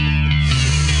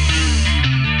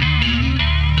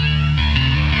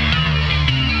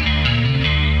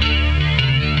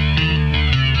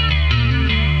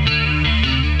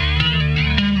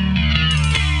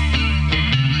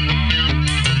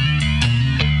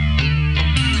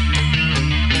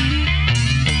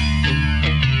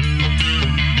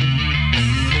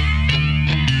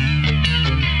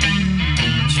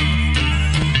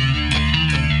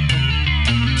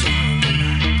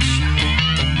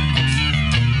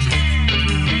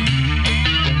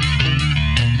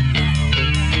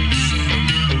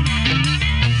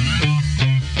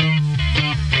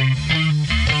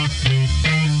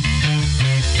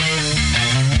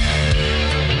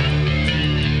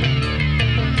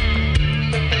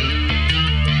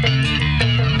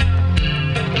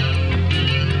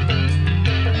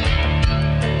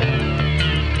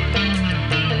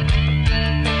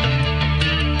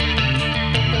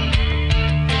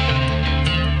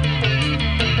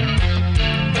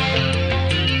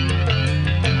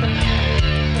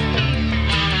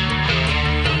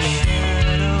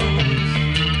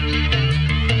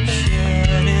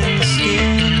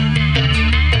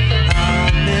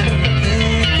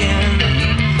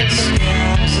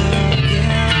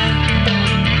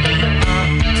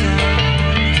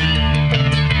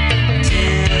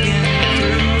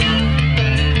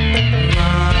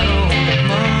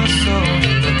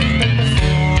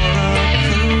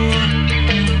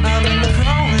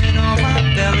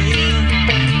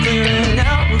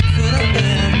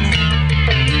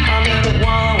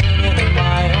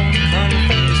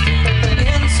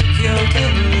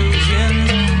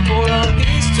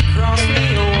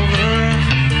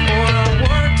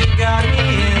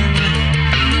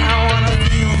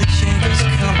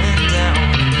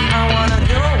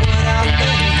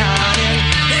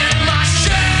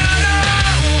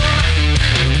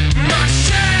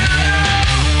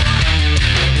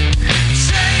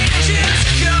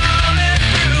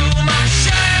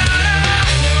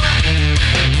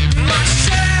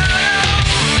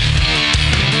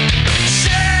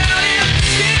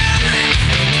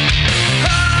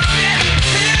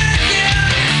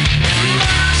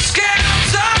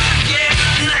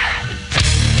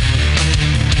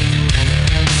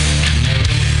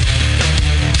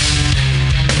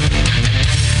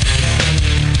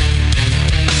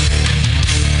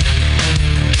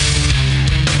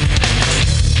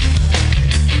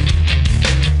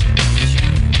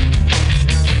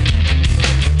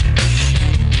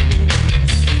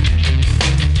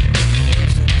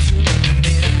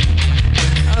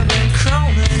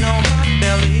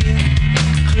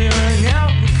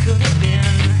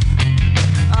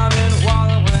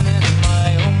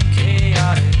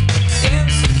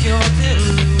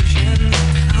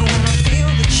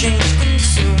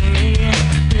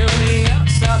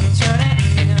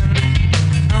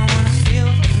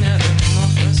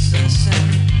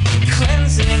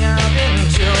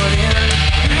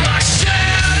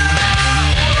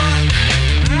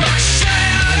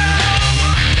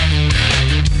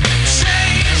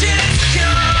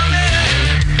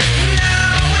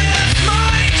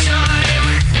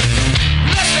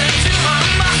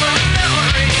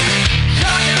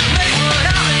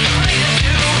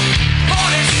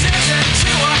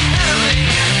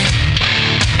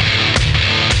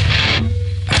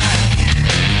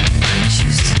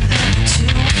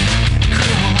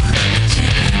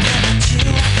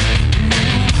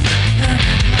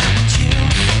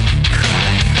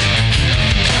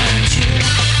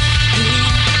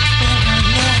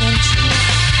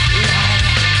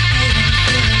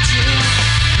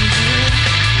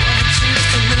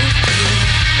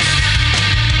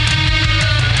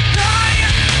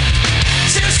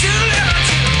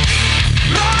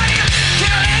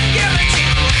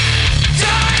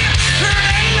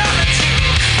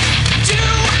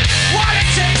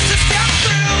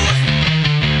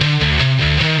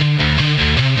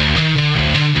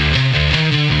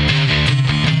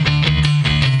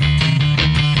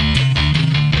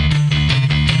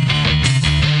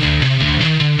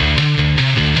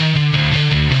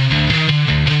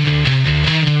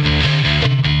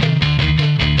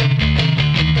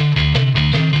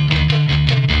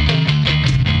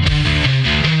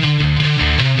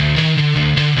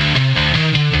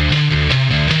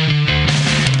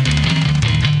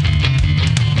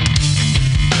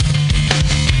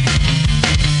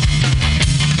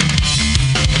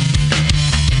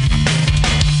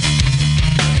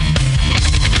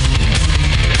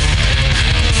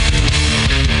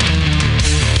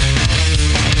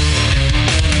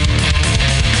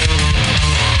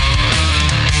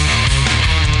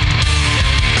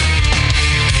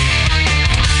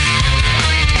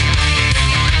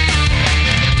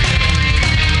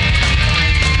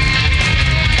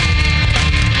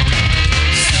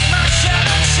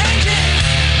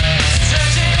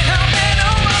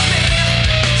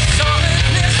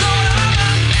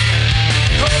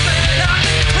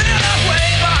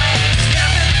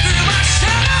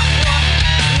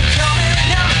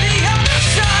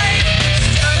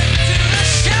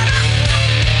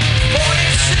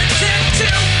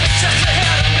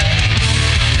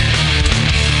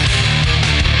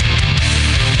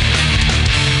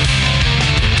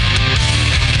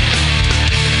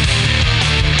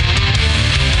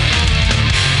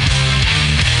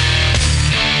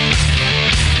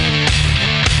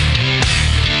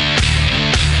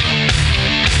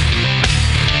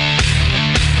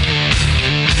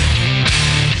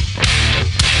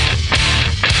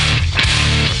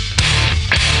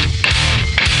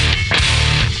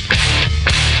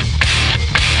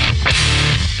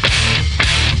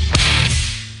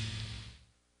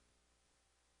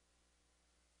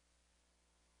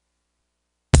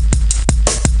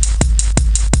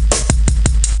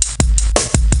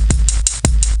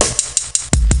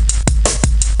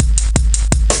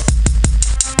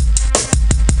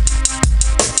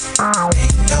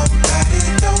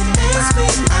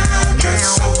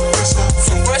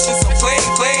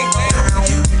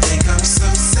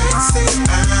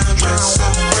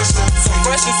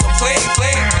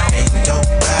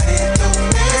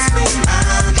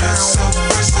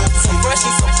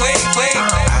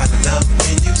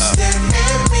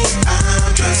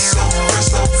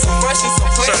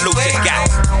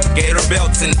 Gator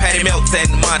belts and patty melts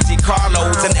and Monte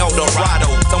Carlos and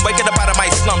Eldorados. I'm waking up out of my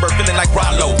slumber feeling like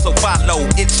Rollo. So follow,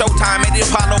 it's showtime at the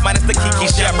Apollo minus the Kiki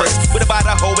Shepherds. With about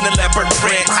a hoe and a leopard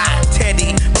print.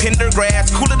 Teddy, Pendergrass,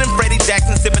 cooler than Freddie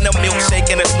Jackson, sipping a milkshake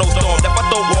in a snowstorm. That I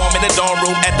throw warm in the dorm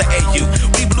room at the AU.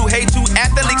 We blew hay too,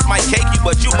 athletes might cake you,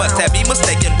 but you must have been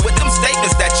mistaken with them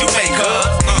statements that you make,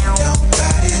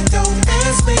 Nobody don't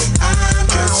ask me, I'm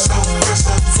just so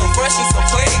fresh and so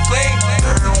clean.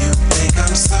 Girl, you think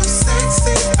I'm so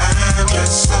sexy, I'm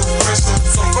just so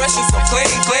fresh and so clean.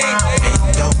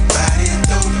 Ain't nobody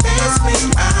don't ask me,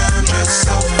 I'm just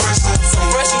so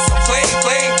fresh and so clean.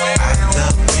 I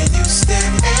love when you stare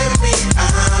at me,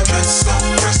 I'm just so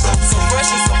fresh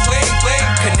and so clean.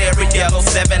 Canary yellow,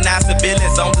 7 eyes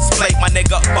civilians on display. My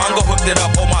nigga Bongo hooked it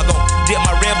up. Oh my god, dip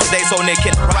my rim today so they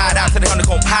can ride out to the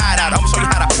honeycomb hide out. I'ma show you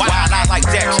how to wild out like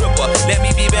Jack Tripper. Let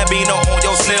me be Bambino on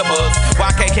your slippers,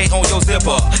 YKK on your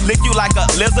zipper. Lick you like a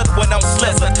lizard when I'm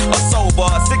slizzard. A sober,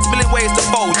 6 million ways to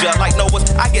fold ya. Like Noah's,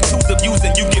 I get twos of views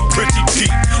and you get pretty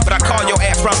deep. But I call your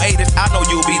ass from 80s, I know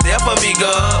you'll be there for me,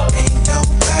 girl. Ain't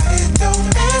nobody don't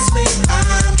ask me,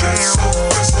 I'm just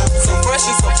so fresh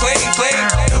and so clean.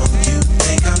 Don't you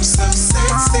think I'm so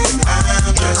sexy,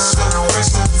 I'm just so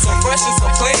fresh and so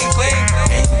clean.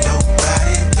 Ain't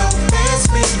nobody don't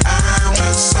ask me, I'm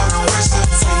just so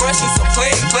fresh and so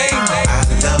clean. I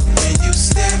love when you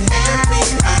stare at me,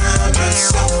 I'm just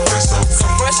so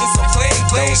fresh and so clean.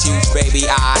 Those huge baby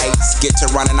eyes get to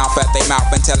running off at their mouth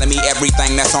and telling me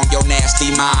everything that's on your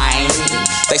nasty mind.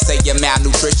 They say you're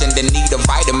malnutrition, then need a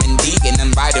vitamin D, and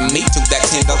inviting me to that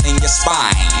tingle in your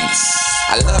spine.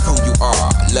 I love who you are,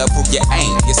 love who you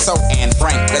ain't. You're so Anne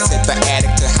Frank. Let's hit the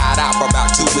attic to hide out for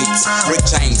about 2 weeks. Rick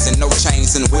chains and no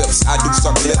chains and whips. I do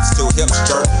suck lips till hips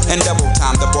jerk, and double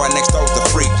time the boy next door's the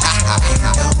freak.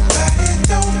 Nobody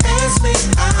don't ask me,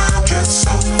 I'm just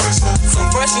so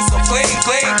fresh and so clean.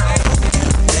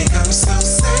 You think I'm so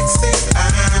sexy,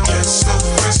 I'm just so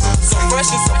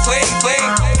fresh and so clean.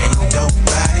 Ain't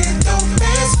nobody don't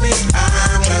ask me,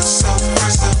 I'm just so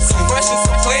fresh and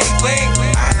so clean.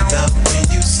 I love when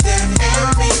you stare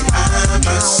at me, I'm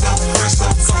just so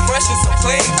fresh and so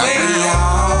clean.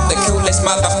 The coolest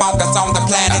motherfuckers on the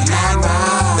planet.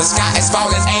 The sky is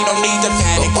falling, ain't no need to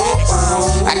panic.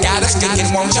 I got a stick and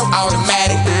want your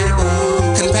automatic.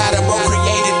 Compatible,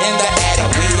 created in the attic.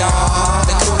 We are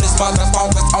the coolest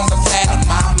motherfuckers on the planet.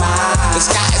 The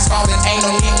sky is falling, ain't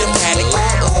no need to panic.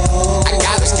 I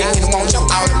got a stick and want your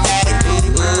automatic.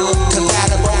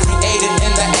 Compatible, created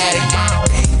in the attic.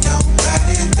 Ain't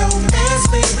nobody don't ask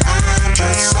me, I'm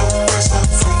just so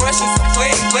fresh and so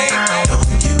clean.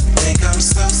 Don't you think I'm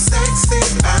so sexy,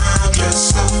 I'm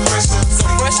just so fresh and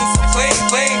so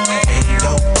clean. Ain't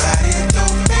nobody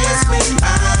don't ask me,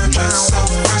 I'm just so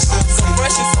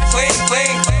fresh and so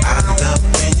clean. I love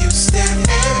when you stare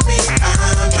at me,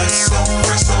 I'm just so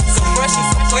fresh and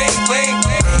so clean. Ain't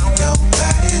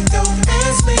nobody don't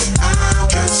ask me, I'm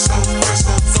just so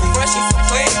fresh and so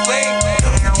clean.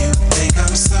 Don't you think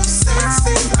I'm so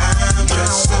sexy, I'm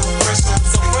just so fresh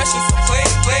and so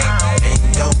clean. Ain't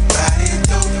nobody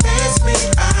don't ask me,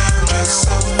 I'm just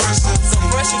so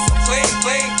fresh and so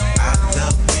clean. I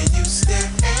love when you stare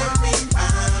at me,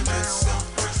 I'm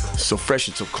just So fresh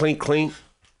and so clean. Clean.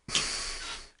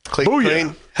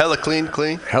 Hella clean.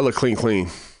 Hella clean.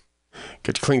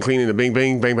 Get you clean in the bang,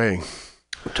 bang, bang, bang.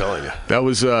 I'm telling you. That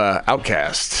was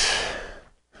Outkast.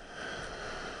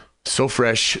 So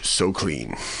fresh, so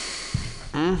clean.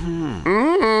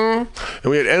 And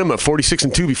we had Enema 46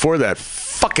 and 2 before that.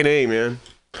 Fucking A, man.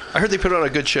 I heard they put on a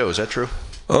good show. Is that true?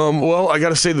 Well, I got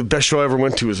to say the best show I ever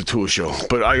went to was a Tool show.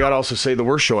 But I got to also say the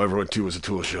worst show I ever went to was a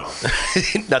Tool show.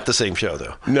 Not the same show,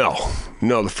 though. No.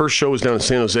 The first show was down in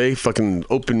San Jose. Fucking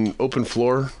open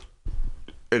floor.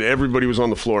 And everybody was on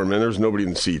the floor, man. There was nobody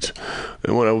in the seats.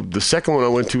 And the second one I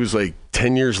went to was like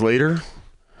 10 years later.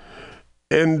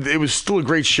 And it was still a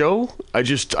great show. I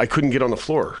couldn't get on the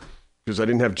floor because I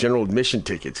didn't have general admission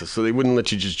tickets. So they wouldn't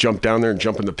let you just jump down there and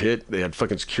jump in the pit. They had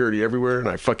fucking security everywhere. And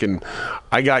I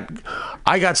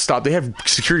got stopped. They have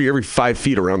security every 5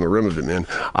 feet around the rim of it, man.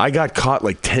 I got caught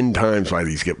like 10 times by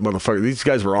these motherfuckers. These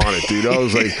guys were on it, dude. I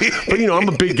was like, but I'm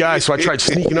a big guy, so I tried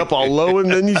sneaking up all low, and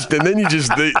then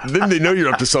they know you're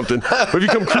up to something. But if you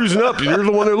come cruising up, you're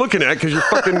the one they're looking at because you're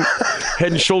fucking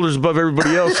head and shoulders above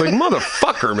everybody else. Like,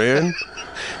 motherfucker, man.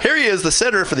 Here he is, the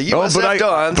center for the USF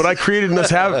Dons. But I created enough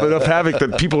havoc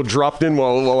that people dropped in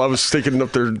while I was taking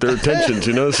up their attentions,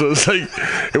 you know. So it's like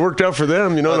it worked out for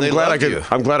them, you know. And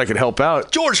I'm glad I could help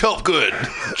out. George helped good.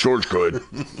 George good.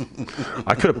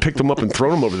 I could have picked them up and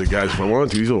thrown them over the guys if I wanted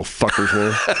to. These little fuckers,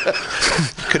 man.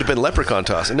 Could have been leprechaun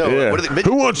tossing. No, yeah. What are they,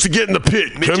 who wants to get in the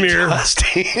pit? Come here.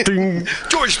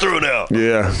 George thrown out.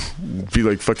 Yeah, be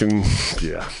like fucking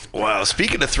yeah. Wow.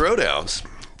 Speaking of throwdowns.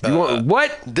 You want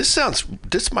what? This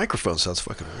microphone sounds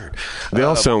fucking weird. They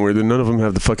all sound weird. None of them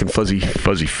have the fucking fuzzy.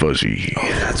 Oh,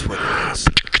 that's what it is.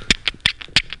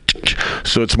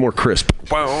 So it's more crisp.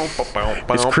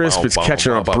 It's crisp. It's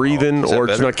catching our breathing, or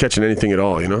it's not catching anything at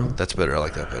all. You know. That's better. I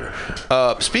like that better.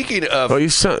 Speaking of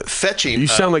fetching, you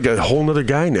sound like a whole nother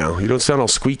guy now. You don't sound all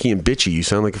squeaky and bitchy. You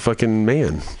sound like a fucking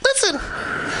man. Listen.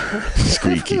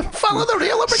 Squeaky. Follow the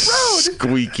yellow brick road.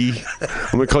 Squeaky.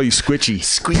 I'm gonna call you Squitchy.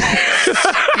 Squeaky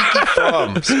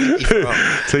from.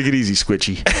 Take it easy,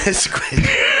 Squitchy.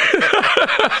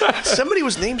 Somebody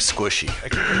was named Squishy. I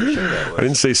can't remember who that was. I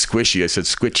didn't say squishy. I said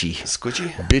squitchy.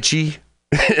 Squitchy? Bitchy.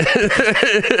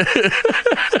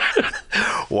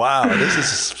 Wow, this is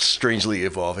strangely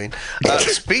evolving.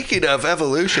 Speaking of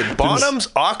evolution, Bonham's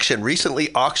Auction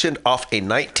recently auctioned off a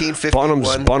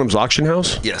 1951... Bonham's Auction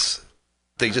House? Yes.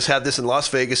 They just had this in Las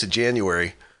Vegas in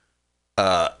January.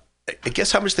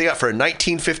 Guess how much they got for a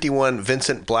 1951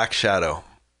 Vincent Black Shadow?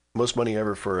 Most money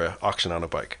ever for an auction on a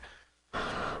bike.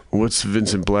 What's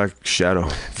Vincent Black Shadow?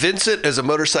 Vincent is a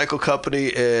motorcycle company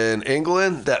in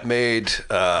England that made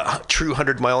true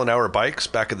 100-mile-an-hour bikes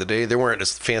back in the day. They weren't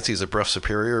as fancy as a Bruff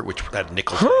Superior, which had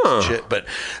nickel and shit, but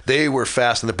they were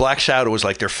fast. And the Black Shadow was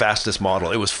like their fastest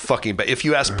model. It was fucking bad. If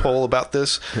you ask Paul about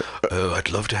this,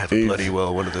 I'd love to have a bloody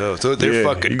well one of those. So they're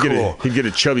fucking cool. He'd get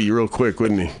a chubby real quick,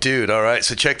 wouldn't he? Dude, all right.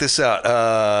 So check this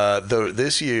out.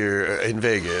 This year in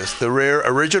Vegas, the rare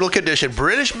original condition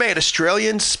British-made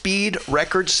Australian speed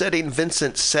record-setting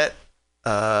Vincent set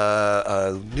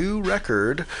a new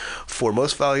record for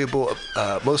most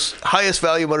highest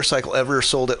value motorcycle ever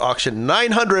sold at auction.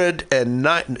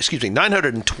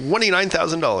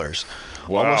 $929,000.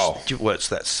 Wow. Almost, what's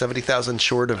that? 70,000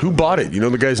 short of. Who bought it? You know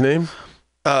the guy's name?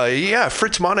 Yeah,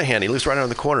 Fritz Monahan. He lives right around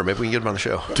the corner. Maybe we can get him on the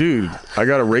show. Dude, I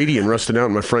got a Radian rusting out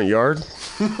in my front yard.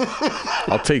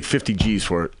 I'll take 50 G's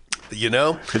for it. You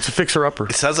know? It's a fixer-upper.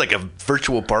 It sounds like a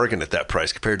virtual bargain at that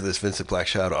price compared to this Vincent Black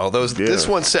Shadow. Although this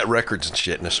one set records and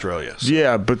shit in Australia. So.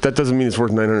 Yeah, but that doesn't mean it's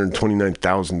worth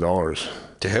 $929,000.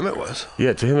 To him it was.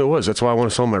 Yeah, to him it was. That's why I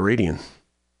want to sell my Radian.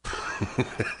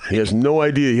 He has no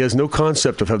idea. He has no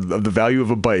concept of the value of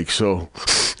a bike. So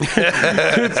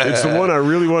it's the one I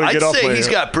really want to get off my head. He's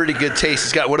got pretty good taste.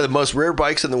 He's got one of the most rare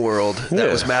bikes in the world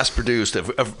that was mass-produced.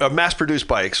 Of mass-produced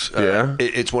bikes,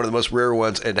 it's one of the most rare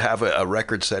ones. And to have a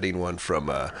record-setting one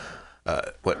from,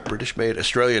 British-made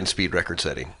Australian speed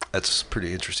record-setting. That's a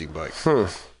pretty interesting bike. Yeah,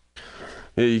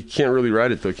 you can't really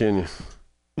ride it, though, can you?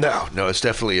 No, it's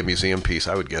definitely a museum piece,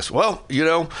 I would guess. Well, you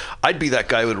know, I'd be that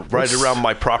guy who would ride around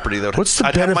my property. What's the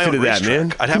benefit of that,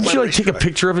 man? Wouldn't you take a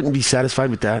picture of it and be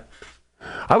satisfied with that?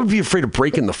 I would be afraid of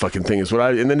breaking the fucking thing, and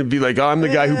then it'd be like, I'm the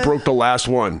guy who broke the last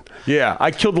one. Yeah,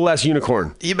 I killed the last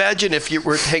unicorn. Imagine if you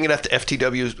were hanging at the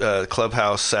FTW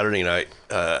clubhouse Saturday night,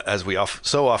 as we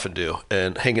so often do,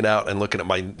 and hanging out and looking at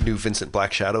my new Vincent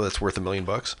Black Shadow that's worth $1 million.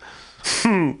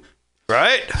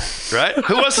 Right?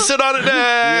 Who wants to sit on it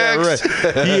next?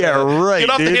 Yeah, right. Get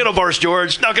off the handlebars,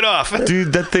 George. Knock it off.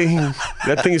 Dude, that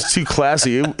thing is too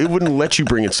classy. It wouldn't let you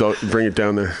bring it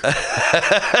down there.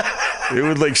 It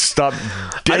would like stop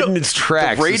dead in its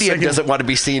tracks. The Radiant doesn't want to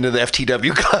be seen in the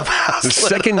FTW clubhouse.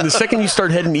 The second you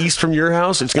start heading east from your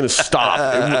house, it's going to stop.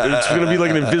 It's going to be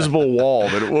like an invisible wall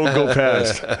that it won't go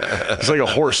past. It's like a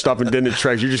horse stopping dead in its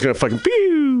tracks. You're just going to fucking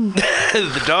pew.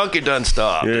 The donkey done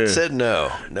stopped. It said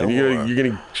no. You're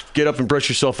going to get up and brush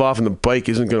yourself off, and the bike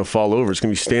isn't going to fall over. It's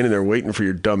going to be standing there waiting for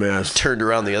your dumb ass. Turned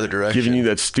around the other direction. Giving you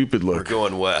that stupid look. We're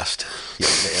going west,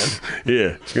 young man.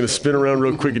 Yeah. It's going to spin around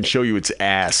real quick and show you its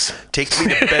ass. Take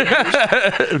me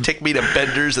to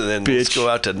Benders, and then let's go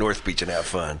out to North Beach and have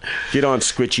fun. Get on,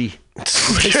 Squitchy.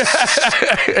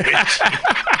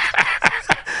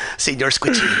 Señor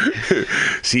Squitchy.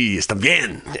 Sí, está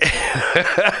bien.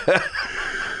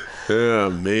 Oh,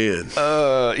 man.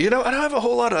 You know, I don't have a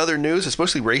whole lot of other news. It's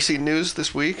mostly racing news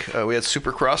this week. We had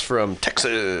Supercross from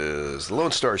Texas, the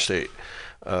Lone Star State.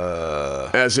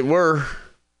 As it were.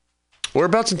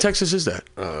 Whereabouts in Texas is that?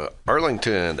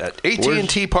 Arlington at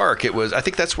AT&T Park. It was. I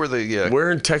think that's where the.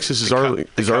 Where in Texas is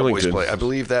Arlington? Play. I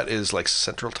believe that is like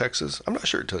Central Texas. I'm not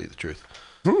sure, to tell you the truth.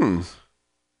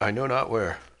 I know not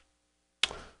where.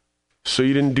 So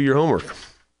you didn't do your homework?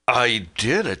 I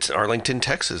did. It's Arlington,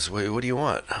 Texas. What do you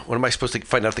want? What am I supposed to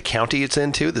find out the county it's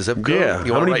in, too? The zip code? Yeah.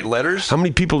 You want to write letters? How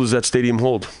many people does that stadium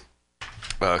hold?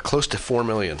 Close to 4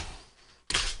 million.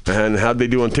 And how'd they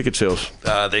do on ticket sales?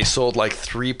 They sold like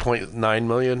 3.9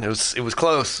 million. It was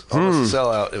close. Almost a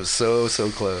sellout. It was so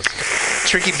close.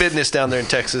 Tricky business down there in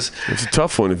Texas. It's a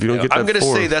tough one if you don't get that. I'm going to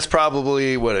say that's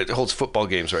probably what it holds football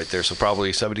games right there. So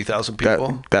probably 70,000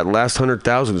 people. That last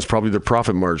 100,000 is probably their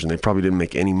profit margin. They probably didn't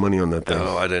make any money on that thing.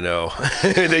 Oh, I don't know.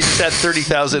 They just had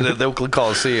 30,000 at the Oakland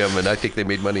Coliseum, and I think they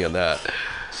made money on that.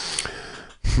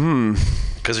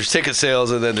 Because there's ticket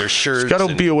sales and then there's shirts. There's got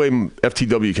to be a way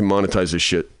FTW can monetize this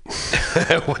shit.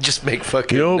 We'll just make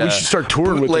fucking. We should start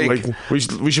touring with them. Like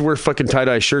we should wear fucking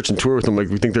tie-dye shirts and tour with them like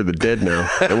we think they're the dead now.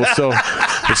 And we'll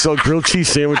sell grilled cheese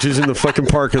sandwiches in the fucking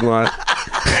parking lot.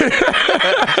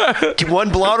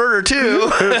 One blotter or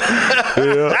two.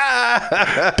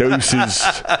 Yeah.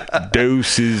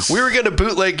 Doses. We were gonna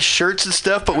bootleg shirts and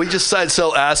stuff, but we just decided to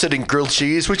sell acid and grilled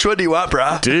cheese. Which one do you want,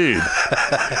 brah? Dude,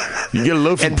 you get a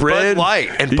loaf of bread. Bud Light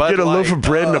and you Bud get a Light. loaf of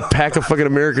bread and a pack of fucking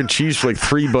American cheese for like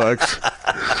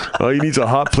 $3. All you need is a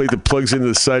hot plate that plugs into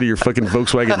the side of your fucking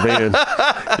Volkswagen van.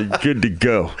 You're good to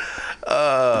go.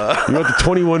 You want the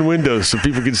 21 windows so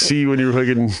people can see when you're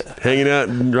fucking hanging out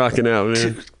and rocking out,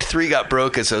 man. 3 got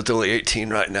broken, so it's only 18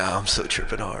 right now. I'm so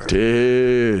tripping hard.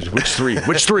 Dude, which 3?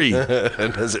 Which 3? Not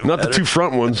the 2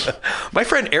 front ones. My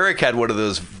friend Eric had one of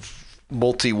those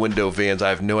multi-window vans. I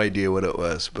have no idea what it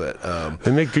was, but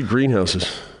they make good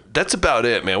greenhouses. That's about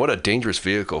it, man. What a dangerous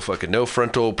vehicle. Fucking no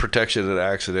frontal protection in an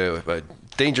accident. But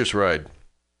dangerous ride.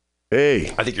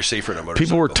 Hey. I think you're safer in a motorcycle.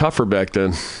 People were tougher back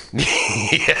then.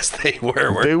 Yes, they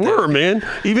were. They were, man.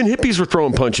 Even hippies were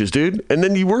throwing punches, dude. And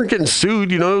then you weren't getting sued.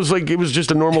 You know, it was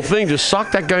just a normal thing. Just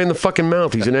sock that guy in the fucking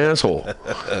mouth. He's an asshole.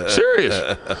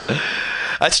 Serious.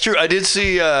 That's true. I did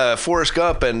see Forrest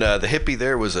Gump, and the hippie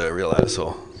there was a real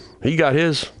asshole. He got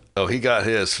his. Oh, he got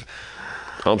his.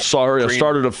 I'm sorry, I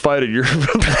started a fight at your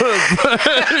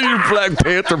Black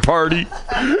Panther party.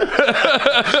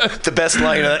 The best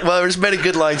line. Well, there's many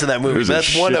good lines in that movie. There's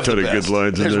That's one of the best. Good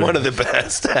lines there's in there. one of the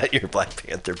best at your Black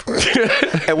Panther party.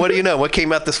 And what do you know? What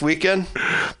came out this weekend?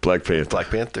 Black Panther.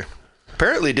 Black Panther.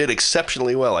 Apparently did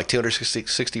exceptionally well, like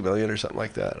 260 million or something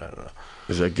like that. I don't know.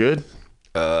 Is that good?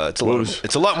 It's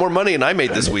a lot more money than I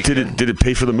made this weekend. Did it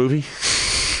pay for the movie?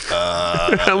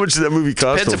 How much did that movie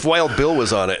cost? Depends if Wild Bill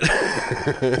was on it.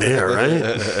 Yeah,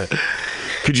 right.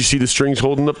 Could you see the strings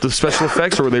holding up the special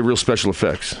effects, or were they real special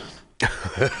effects?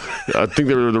 I think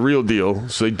they were the real deal.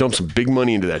 So they dumped some big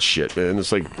money into that shit, man.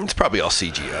 It's probably all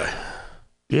CGI.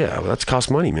 Yeah, well, that's cost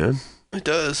money, man. It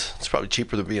does. It's probably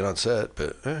cheaper than being on set,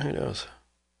 but who knows?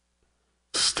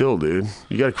 Still, dude,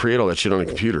 you got to create all that shit on a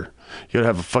computer. You got to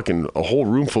have a whole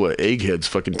room full of eggheads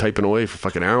fucking typing away for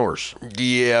fucking hours.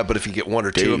 Yeah, but if you get one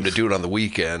or two of them to do it on the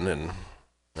weekend, and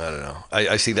I don't know.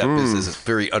 I see that business as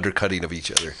very undercutting of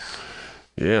each other.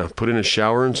 Yeah, put in a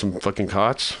shower and some fucking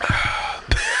cots.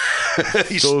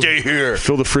 Stay here.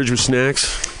 Fill the fridge with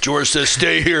snacks. George says,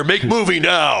 stay here. Make movie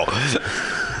now.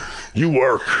 You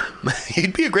work.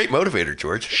 He'd be a great motivator,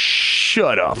 George.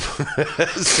 Shut up.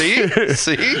 See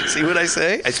what I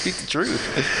say? I speak the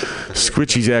truth.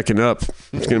 Squitchy's acting up.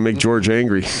 It's going to make George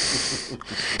angry. You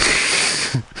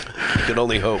can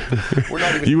only hope.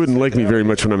 You wouldn't like me very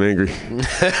much when I'm angry.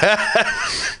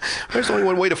 There's only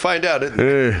one way to find out, isn't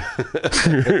there?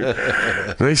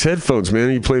 Nice headphones, man.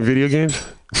 Are you playing video games?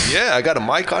 Yeah, I got a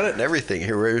mic on it and everything.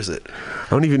 Here, where is it? I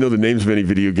don't even know the names of any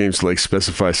video games to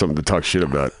specify something to talk shit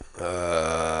about.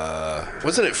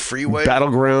 Wasn't it Freeway?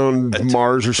 Battleground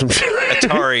Mars or some shit.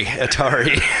 Atari.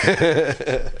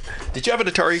 Did you have an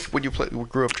Atari when you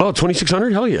grew up? Oh,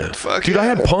 2600? Hell yeah. Fuck dude, yeah. I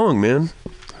had Pong, man.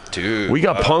 Dude. We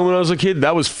got Pong when I was a kid.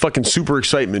 That was fucking super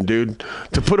excitement, dude.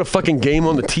 To put a fucking game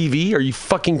on the TV? Are you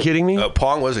fucking kidding me?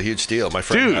 Pong was a huge deal. My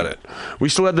friend had it. We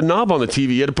still had the knob on the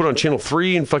TV. You had to put it on channel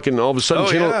 3 and fucking all of a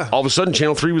sudden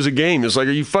channel 3 was a game. It's like,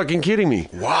 are you fucking kidding me?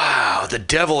 Wow, the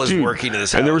devil is working in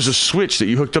this house. And there was a switch that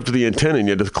you hooked up to the antenna and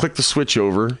you had to click the switch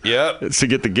over. Yep. To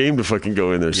get the game to fucking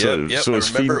go in there. So it's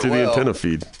feeding to the antenna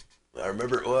feed. I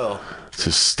remember it well. It's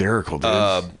hysterical, dude.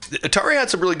 Atari had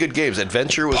some really good games.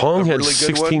 Adventure was Pong a had really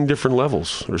good 16 one. different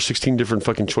levels or 16 different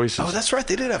fucking choices. Oh, that's right.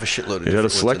 They did have a shitload of It had a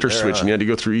selector switch, and you had to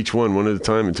go through each one at a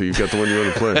time until you got the one you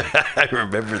wanted to play. I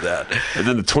remember that. And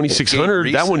then the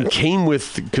 2600, that one came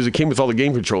with, because it came with all the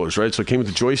game controllers, right? So it came with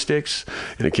the joysticks,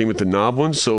 and it came with the knob ones. So